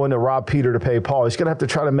to go into Rob Peter to pay Paul. He's going to have to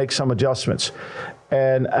try to make some adjustments.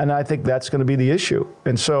 And I think that's going to be the issue.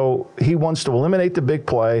 And so he wants to eliminate the big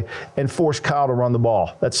play and force Kyle to run the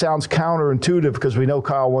ball. That sounds counterintuitive because we know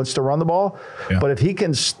Kyle wants to run the ball. Yeah. But if he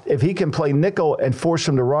can play nickel and force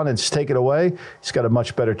him to run and take it away, he's got a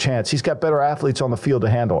much better chance. He's got better athletes on the field to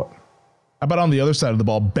handle it. How about on the other side of the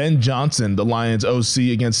ball, Ben Johnson, the Lions OC,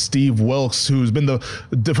 against Steve Wilks, who's been the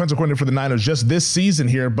defensive coordinator for the Niners just this season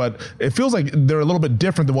here, but it feels like they're a little bit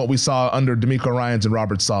different than what we saw under DeMeco Ryans and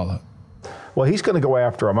Robert Saleh. Well, he's going to go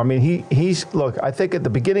after him. I mean, look, I think at the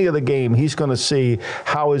beginning of the game, he's going to see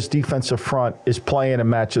how his defensive front is playing and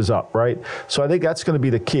matches up, right? So I think that's going to be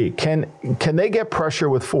the key. Can they get pressure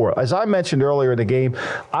with four? As I mentioned earlier in the game,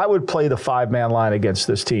 I would play the five-man line against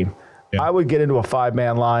this team. Yeah. I would get into a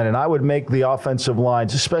five-man line, and I would make the offensive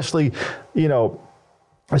lines, especially the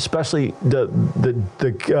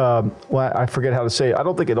well, I forget how to say it. I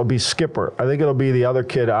don't think it'll be Skipper. I think it'll be the other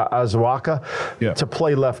kid, Azwaka, to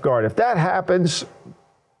play left guard. If that happens,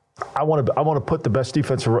 I want to put the best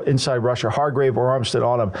defensive inside rusher, Hargrave or Armstead,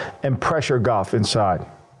 on him and pressure Goff inside.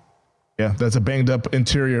 Yeah, that's a banged-up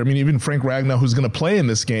interior. I mean, even Frank Ragnow, who's going to play in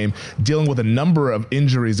this game, dealing with a number of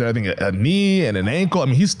injuries. I think a knee and an ankle. I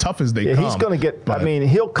mean, he's tough as they come. He's going to get,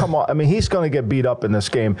 he'll come on. I mean, he's going to get beat up in this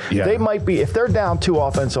game. Yeah. They might be, if they're down two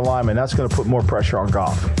offensive linemen, that's going to put more pressure on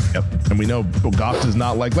Goff. Yep, and we know Goff does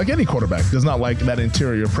not like any quarterback, does not like that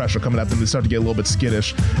interior pressure coming at them. They start to get a little bit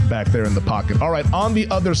skittish back there in the pocket. All right, on the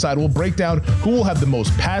other side, we'll break down who will have the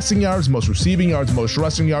most passing yards, most receiving yards, most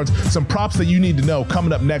rushing yards, some props that you need to know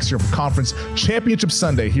coming up next year for Conference Championship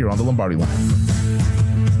Sunday here on the Lombardi Line.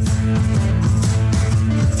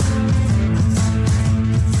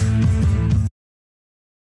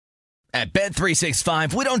 At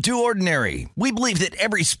Bet365, we don't do ordinary. We believe that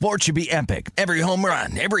every sport should be epic. Every home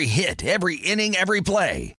run, every hit, every inning, every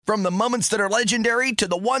play. From the moments that are legendary to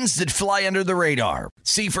the ones that fly under the radar.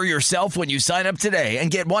 See for yourself when you sign up today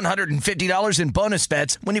and get $150 in bonus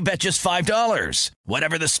bets when you bet just $5.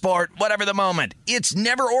 Whatever the sport, whatever the moment, it's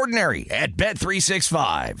never ordinary at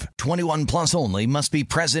Bet365. 21 plus only. Must be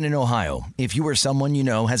present in Ohio. If you or someone you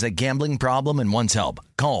know has a gambling problem and wants help,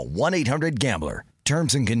 call 1-800-GAMBLER.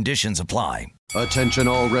 Terms and conditions apply. Attention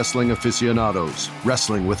all wrestling aficionados.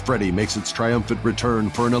 Wrestling with Freddie makes its triumphant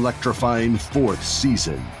return for an electrifying 4th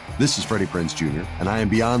season. This is Freddie Prinze Jr., and I am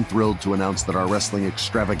beyond thrilled to announce that our wrestling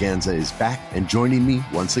extravaganza is back, and joining me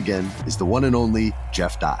once again is the one and only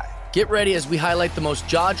Jeff Dye. Get ready as we highlight the most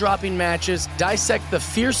jaw-dropping matches, dissect the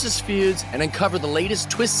fiercest feuds, and uncover the latest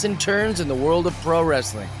twists and turns in the world of pro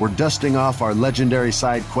wrestling. We're dusting off our legendary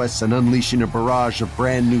side quests and unleashing a barrage of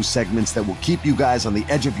brand new segments that will keep you guys on the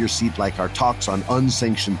edge of your seat like our talks on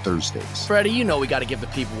Unsanctioned Thursdays. Freddie, you know we got to give the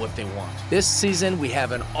people what they want. This season, we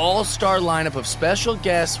have an all-star lineup of special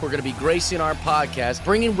guests who are going to be gracing our podcast,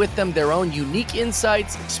 bringing with them their own unique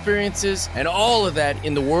insights, experiences, and all of that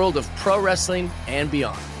in the world of pro wrestling and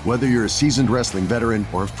beyond. Whether you're a seasoned wrestling veteran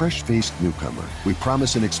or a fresh-faced newcomer, we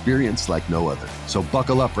promise an experience like no other. So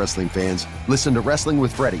buckle up, wrestling fans. Listen to Wrestling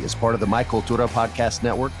with Freddie as part of the My Cultura Podcast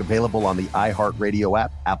Network, available on the iHeartRadio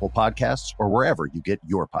app, Apple Podcasts, or wherever you get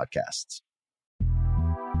your podcasts.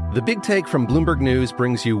 The Big Take from Bloomberg News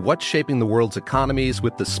brings you what's shaping the world's economies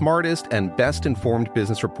with the smartest and best-informed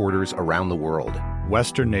business reporters around the world.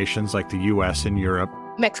 Western nations like the U.S. and Europe.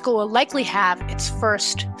 Mexico will likely have its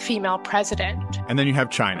first female president. And then you have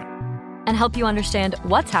China. And help you understand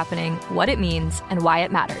what's happening, what it means, and why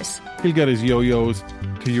it matters. He'll get his yo-yos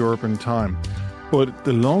to Europe in time. But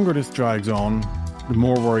the longer this drags on, the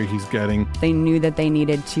more worry he's getting. They knew that they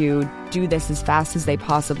needed to do this as fast as they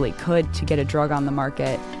possibly could to get a drug on the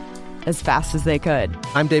market as fast as they could.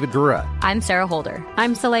 I'm David Gura. I'm Sarah Holder.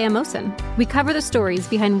 I'm Saleha Mohsen. We cover the stories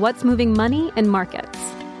behind what's moving money and markets.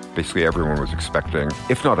 Basically, everyone was expecting,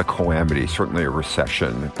 if not a calamity, certainly a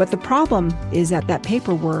recession. But the problem is that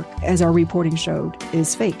paperwork, as our reporting showed,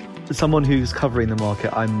 is fake. As someone who's covering the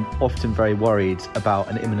market, I'm often very worried about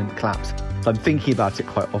an imminent collapse. So I'm thinking about it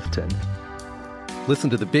quite often. Listen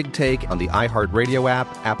to The Big Take on the iHeartRadio app,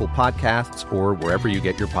 Apple Podcasts, or wherever you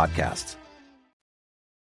get your podcasts.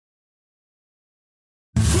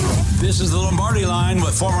 This is the Lombardi Line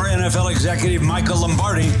with former NFL executive Michael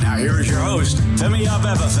Lombardi. Now here is your host, Femi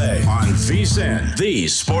Abebefe, on VSiN, the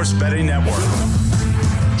Sports Betting Network.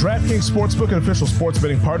 DraftKings Sportsbook, an official sports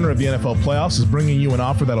betting partner of the NFL playoffs, is bringing you an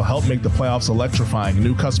offer that'll help make the playoffs electrifying.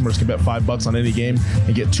 New customers can bet $5 on any game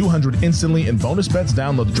and get $200 instantly in bonus bets.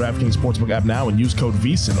 Download the DraftKings Sportsbook app now and use code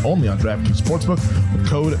VSiN only on DraftKings Sportsbook. With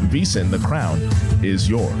code VSiN, the crown is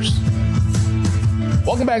yours.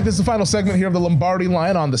 Welcome back. This is the final segment here of the Lombardi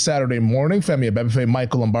Line on the Saturday morning. Femi Abebefe,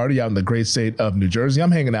 Michael Lombardi out in the great state of New Jersey. I'm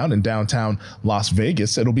hanging out in downtown Las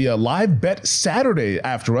Vegas. It'll be a live bet Saturday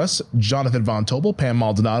after us. Jonathan Von Tobel, Pam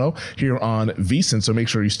Maldonado here on VSiN, so make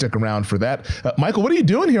sure you stick around for that. Michael, what are you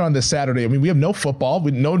doing here on this Saturday? I mean, we have no football,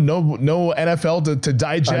 no NFL to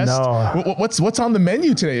digest. I know. What's on the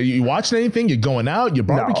menu today? Are you watching anything? You going out? You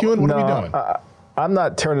barbecuing? What are we doing? I'm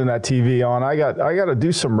not turning that TV on. I got to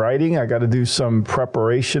do some writing. I got to do some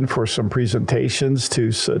preparation for some presentations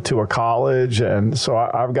to a college, and so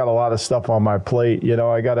I've got a lot of stuff on my plate. You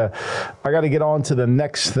know, I got to get on to the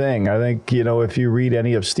next thing. I think, you know, if you read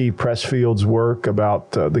any of Steve Pressfield's work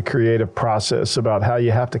about the creative process, about how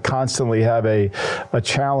you have to constantly have a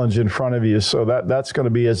challenge in front of you. So that's going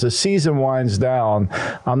to be, as the season winds down,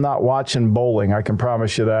 I'm not watching bowling. I can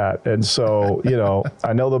promise you that. And so, you know,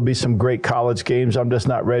 I know there'll be some great college games. I'm just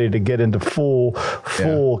not ready to get into full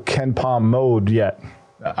Ken Pom mode yet.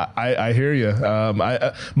 I hear you.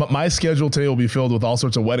 My schedule today will be filled with all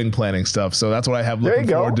sorts of wedding planning stuff, so that's what I have looking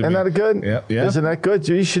forward to. Isn't that good? Yeah. Isn't that good?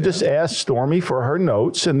 You should just ask Stormy for her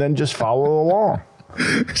notes and then just follow along.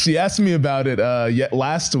 She asked me about it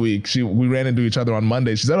last week. We ran into each other on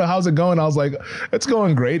Monday. She said, "Oh, how's it going?" I was like, "It's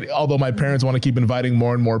going great." Although my parents want to keep inviting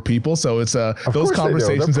more and more people, so it's those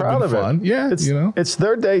conversations have been fun. Yeah, it's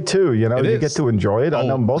their day too. You know, you get to enjoy it. I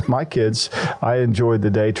know both my kids. I enjoyed the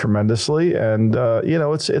day tremendously, and you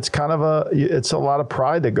know, it's kind of it's a lot of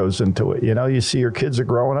pride that goes into it. You know, you see your kids are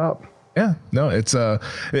growing up. Yeah, no, it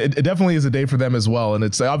definitely is a day for them as well, and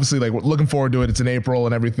it's obviously like we're looking forward to it. It's in April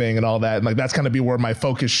and everything and all that, and like that's kind of be where my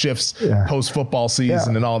focus shifts post football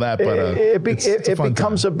season and all that. But it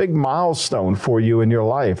becomes a big milestone for you in your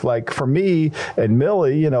life. Like for me and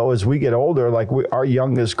Millie, you know, as we get older, like our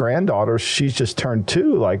youngest granddaughter, she's just turned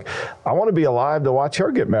 2. Like I want to be alive to watch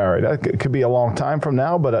her get married. That could be a long time from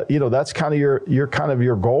now, but you know, that's kind of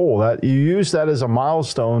your goal. That you use that as a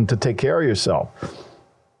milestone to take care of yourself.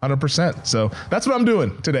 100%. So that's what I'm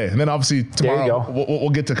doing today. And then obviously tomorrow we'll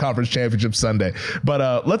get to Conference Championship Sunday.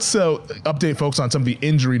 But let's update folks on some of the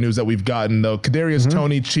injury news that we've gotten, though. Kadarius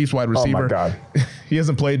Toney, Chiefs wide receiver. Oh, my God. He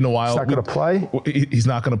hasn't played in a while. He's not going to play? He's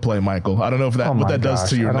not going to play, Michael. I don't know if what that does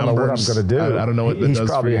to your numbers. I don't know what I'm going to do. I don't know what that does for you. He's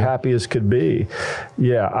probably happy as could be.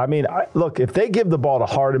 Yeah, I mean, look, if they give the ball to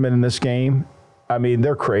Hardeman in this game, I mean,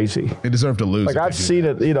 they're crazy. They deserve to lose. Like I've seen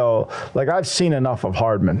it, you know, like I've seen enough of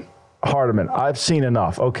Hardeman. I've seen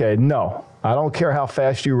enough. Okay, no. I don't care how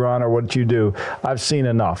fast you run or what you do. I've seen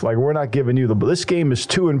enough. Like, we're not giving you this game is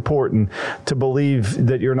too important to believe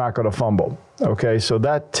that you're not going to fumble. Okay, so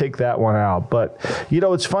take that one out. But, you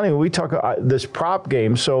know, it's funny when we talk this prop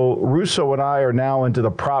game. So Russo and I are now into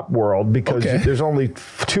the prop world because there's only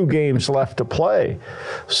 2 games left to play.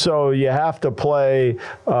 So you have to play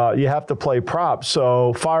props.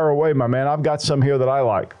 So fire away, my man. I've got some here that I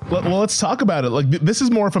like. Well, let's talk about it. Like, this is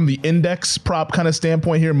more from the index prop kind of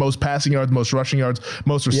standpoint here. Most passing yards yards, most rushing yards,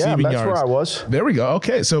 most receiving yards. Yeah, that's where I was. There we go.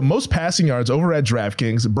 Okay, so most passing yards over at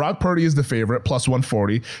DraftKings. Brock Purdy is the favorite, plus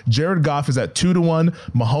 140. Jared Goff is at 2-1.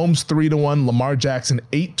 Mahomes 3-1. Lamar Jackson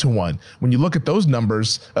 8-1. When you look at those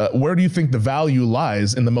numbers, where do you think the value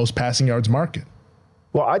lies in the most passing yards market?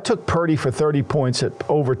 Well, I took Purdy for 30 points at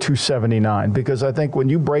over 279 because I think when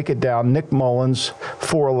you break it down, Nick Mullins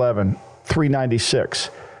 411, 396.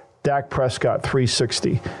 Dak Prescott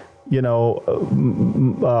 360.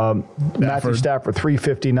 Matthew Stafford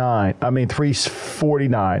 359.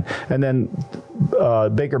 349. And then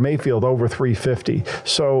Baker Mayfield over 350.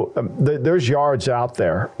 So there's yards out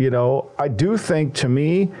there. I do think, to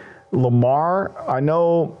me, Lamar, I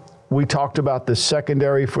know we talked about the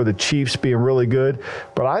secondary for the Chiefs being really good,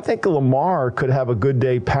 but I think Lamar could have a good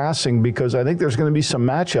day passing because I think there's going to be some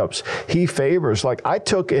matchups he favors. Like I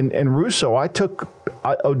took in Russo, I took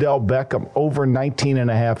Odell Beckham over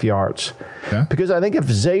 19.5 yards. Yeah. Because I think if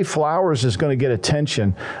Zay Flowers is going to get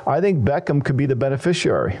attention, I think Beckham could be the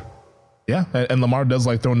beneficiary. Yeah, and Lamar does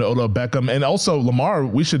like throwing to Odell Beckham. And also, Lamar,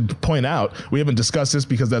 we should point out, we haven't discussed this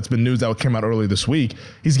because that's been news that came out earlier this week.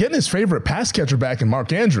 He's getting his favorite pass catcher back in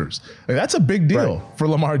Mark Andrews. That's a big deal for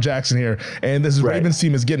Lamar Jackson here. And this Ravens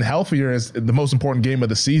team is getting healthier as the most important game of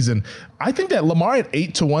the season. I think that Lamar at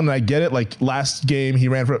 8-1, and I get it, like last game, he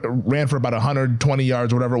ran for about 120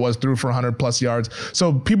 yards, whatever it was, threw for 100-plus yards.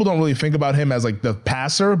 So people don't really think about him as like the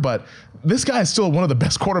passer, but this guy is still one of the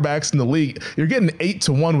best quarterbacks in the league. You're getting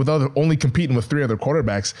 8-1 with only competing with 3 other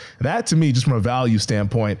quarterbacks. That, to me, just from a value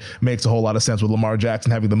standpoint, makes a whole lot of sense with Lamar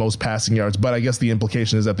Jackson having the most passing yards. But I guess the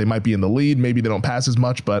implication is that they might be in the lead. Maybe they don't pass as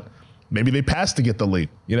much, but maybe they pass to get the lead.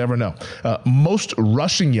 You never know. Most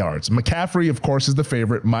rushing yards. McCaffrey, of course, is the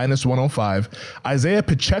favorite, minus 105. Isaiah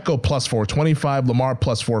Pacheco, plus 425. Lamar,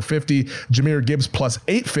 plus 450. Jahmyr Gibbs, plus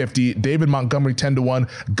 850. David Montgomery, 10-1.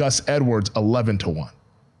 Gus Edwards, 11-1.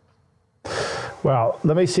 Wow.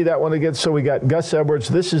 Let me see that one again. So we got Gus Edwards.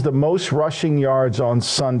 This is the most rushing yards on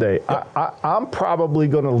Sunday. I'm probably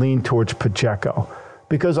going to lean towards Pacheco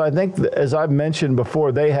because I think, as I've mentioned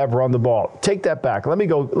before, they have run the ball. Take that back. Let me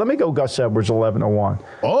go Gus Edwards 11-1.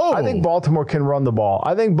 Oh. I think Baltimore can run the ball.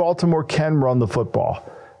 I think Baltimore can run the football.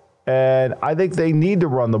 And I think they need to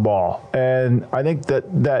run the ball. And I think that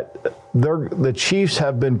the Chiefs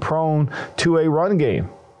have been prone to a run game.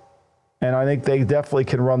 And I think they definitely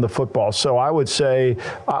can run the football. So I would say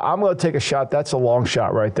I'm going to take a shot. That's a long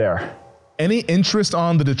shot right there. Any interest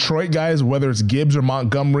on the Detroit guys, whether it's Gibbs or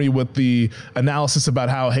Montgomery, with the analysis about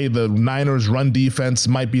how, hey, the Niners' run defense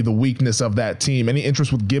might be the weakness of that team? Any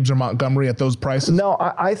interest with Gibbs or Montgomery at those prices? No,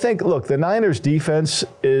 I think, look, the Niners' defense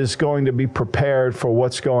is going to be prepared for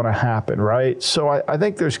what's going to happen, right? So I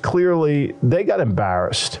think there's clearly, they got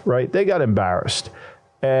embarrassed, right? They got embarrassed.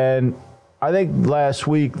 And I think last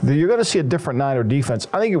week, you're going to see a different Niner defense.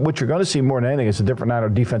 I think what you're going to see more than anything is a different Niner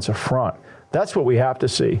defensive front. That's what we have to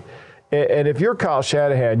see. And if you're Kyle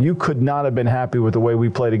Shanahan, you could not have been happy with the way we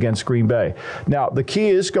played against Green Bay. Now, the key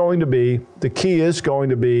is going to be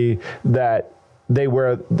that they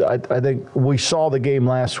were, I think we saw the game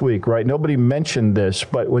last week, right? Nobody mentioned this,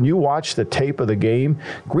 but when you watch the tape of the game,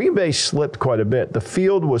 Green Bay slipped quite a bit. The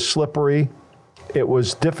field was slippery. It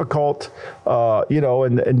was difficult,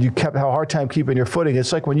 and you kept a hard time keeping your footing.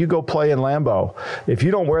 It's like when you go play in Lambeau. If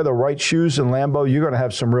you don't wear the right shoes in Lambeau, you're going to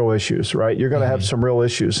have some real issues, right? You're going to have some real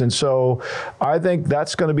issues. And so I think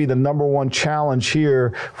that's going to be the number one challenge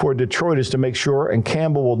here for Detroit, is to make sure, and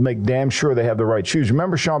Campbell will make damn sure they have the right shoes.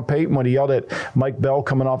 Remember Sean Payton when he yelled at Mike Bell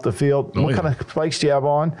coming off the field? What kind of spikes do you have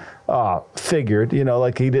on? Figured,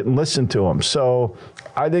 like he didn't listen to him. So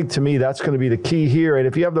I think, to me, that's going to be the key here. And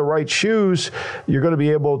if you have the right shoes, you're going to be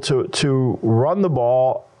able to run the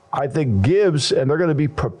ball. I think Gibbs, and they're going to be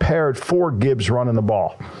prepared for Gibbs running the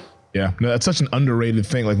ball. Yeah, no, that's such an underrated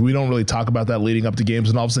thing. Like, we don't really talk about that leading up to games,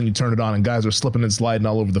 and all of a sudden you turn it on and guys are slipping and sliding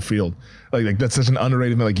all over the field. Like that's such an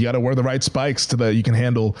underrated thing. Like, you got to wear the right spikes you can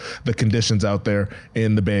handle the conditions out there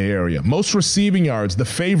in the Bay Area. Most receiving yards, the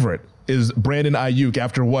favorite is Brandon Ayuk,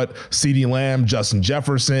 after what CeeDee Lamb, Justin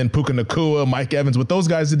Jefferson, Puka Nacua, Mike Evans, with those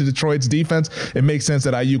guys in Detroit's defense, it makes sense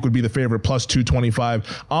that Ayuk would be the favorite, plus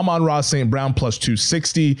 225. Amon-Ra St. Brown, plus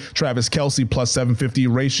 260. Travis Kelce, plus 750.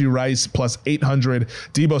 Rashee Rice, plus 800.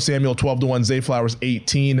 Deebo Samuel, 12-1. Zay Flowers,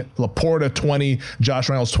 18. Laporta, 20. Josh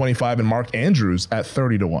Reynolds, 25. And Mark Andrews at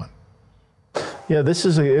 30-1. Yeah, this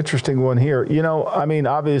is an interesting one here.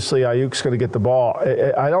 Obviously Ayuk's going to get the ball.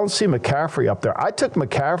 I don't see McCaffrey up there. I took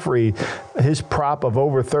McCaffrey, his prop of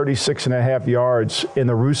over 36.5 yards in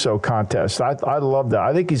the Russo contest. I love that.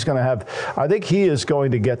 I think he is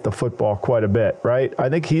going to get the football quite a bit, right? I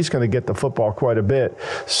think he's going to get the football quite a bit.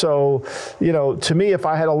 So, to me, if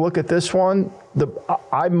I had to look at this one,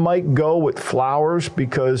 I might go with Flowers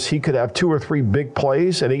because he could have 2 or 3 big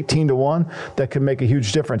plays at 18-1 that could make a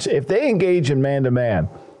huge difference. If they engage in man-to-man,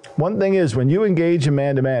 one thing is when you engage in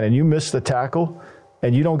man-to-man and you miss the tackle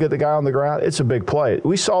and you don't get the guy on the ground, it's a big play.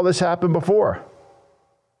 We saw this happen before.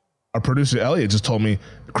 Our producer, Elliot, just told me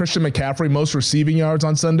Christian McCaffrey, most receiving yards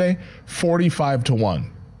on Sunday, 45-1.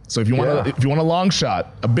 So if you want a long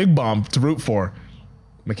shot, a big bomb to root for,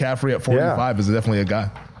 McCaffrey at 45 is definitely a guy.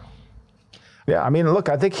 Yeah, I mean, look,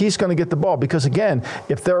 I think he's going to get the ball because, again,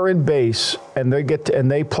 if they're in base and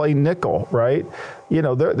they play nickel, right? You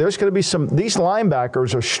know, there's going to be these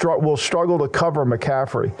linebackers will struggle to cover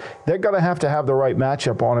McCaffrey. They're going to have the right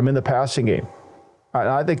matchup on him in the passing game.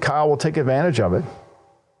 I think Kyle will take advantage of it.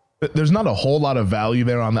 There's not a whole lot of value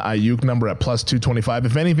there on the Ayuk number at plus 225.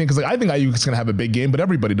 If anything, because I think Ayuk is going to have a big game, but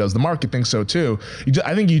everybody does. The market thinks so too.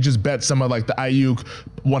 I think you just bet some of like the Ayuk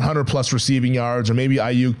 100 plus receiving yards or maybe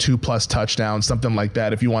Ayuk 2+ touchdowns, something like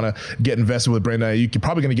that. If you want to get invested with Brandon Ayuk, you're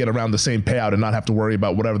probably going to get around the same payout and not have to worry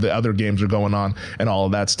about whatever the other games are going on and all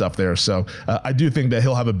of that stuff there. So I do think that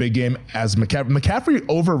he'll have a big game as McCaffrey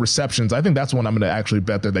over receptions. I think that's one I'm going to actually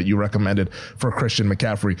bet there that you recommended for Christian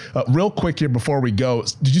McCaffrey. Real quick here before we go,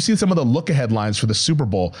 did you see some of the look-ahead lines for the Super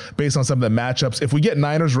Bowl based on some of the matchups? If we get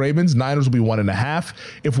Niners-Ravens, Niners will be 1.5.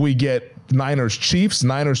 If we get Niners-Chiefs,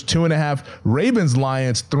 Niners 2.5.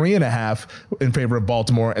 Ravens-Lions 3.5 in favor of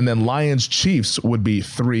Baltimore, and then Lions-Chiefs would be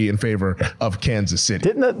 3 in favor of Kansas City.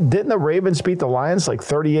 Didn't the Ravens beat the Lions like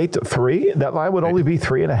 38-3? That line would only be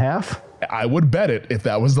 3.5. I would bet it if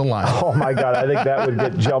that was the line. Oh my God, I think that would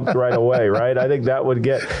get jumped right away, right? I think that would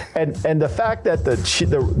get and the fact that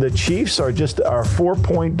the Chiefs are just a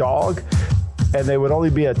 4-point dog, and they would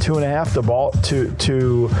only be at 2.5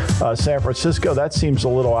 to San Francisco. That seems a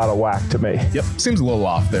little out of whack to me. Yep, seems a little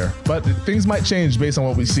off there, but things might change based on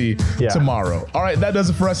what we see tomorrow. All right, that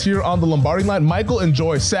does it for us here on the Lombardi Line. Michael,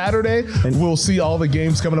 enjoy Saturday, and we'll see all the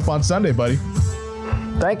games coming up on Sunday, buddy.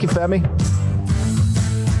 Thank you, Femi.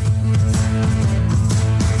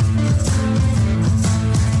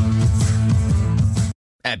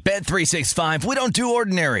 At Bet365, we don't do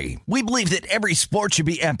ordinary. We believe that every sport should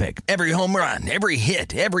be epic. Every home run, every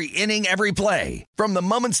hit, every inning, every play. From the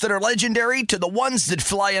moments that are legendary to the ones that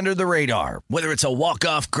fly under the radar. Whether it's a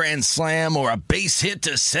walk-off grand slam or a base hit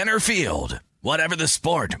to center field. Whatever the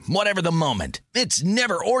sport, whatever the moment. It's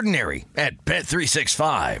never ordinary at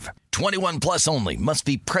Bet365. 21 plus only. Must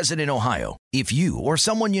be present in Ohio. If you or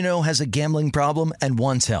someone you know has a gambling problem and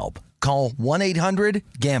wants help, call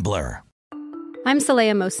 1-800-GAMBLER. I'm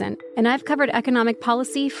Saleha Mohsen, and I've covered economic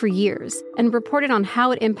policy for years and reported on how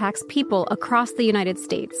it impacts people across the United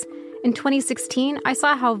States. In 2016, I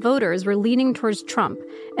saw how voters were leaning towards Trump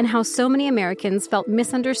and how so many Americans felt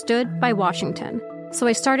misunderstood by Washington. So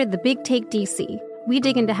I started The Big Take DC. We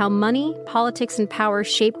dig into how money, politics, and power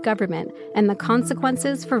shape government and the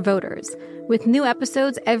consequences for voters. With new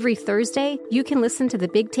episodes every Thursday, you can listen to The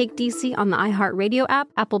Big Take DC on the iHeartRadio app,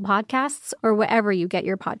 Apple Podcasts, or wherever you get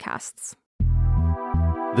your podcasts.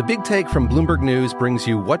 The Big Take from Bloomberg News brings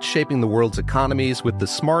you what's shaping the world's economies with the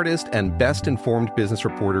smartest and best-informed business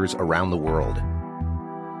reporters around the world.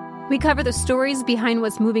 We cover the stories behind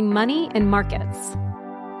what's moving money and markets.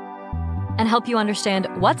 And help you understand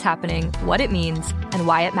what's happening, what it means, and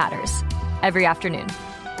why it matters. Every afternoon.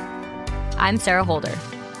 I'm Sarah Holder.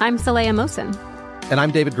 I'm Saleha Mohsen. And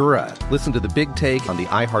I'm David Gura. Listen to The Big Take on the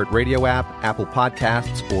iHeartRadio app, Apple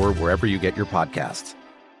Podcasts, or wherever you get your podcasts.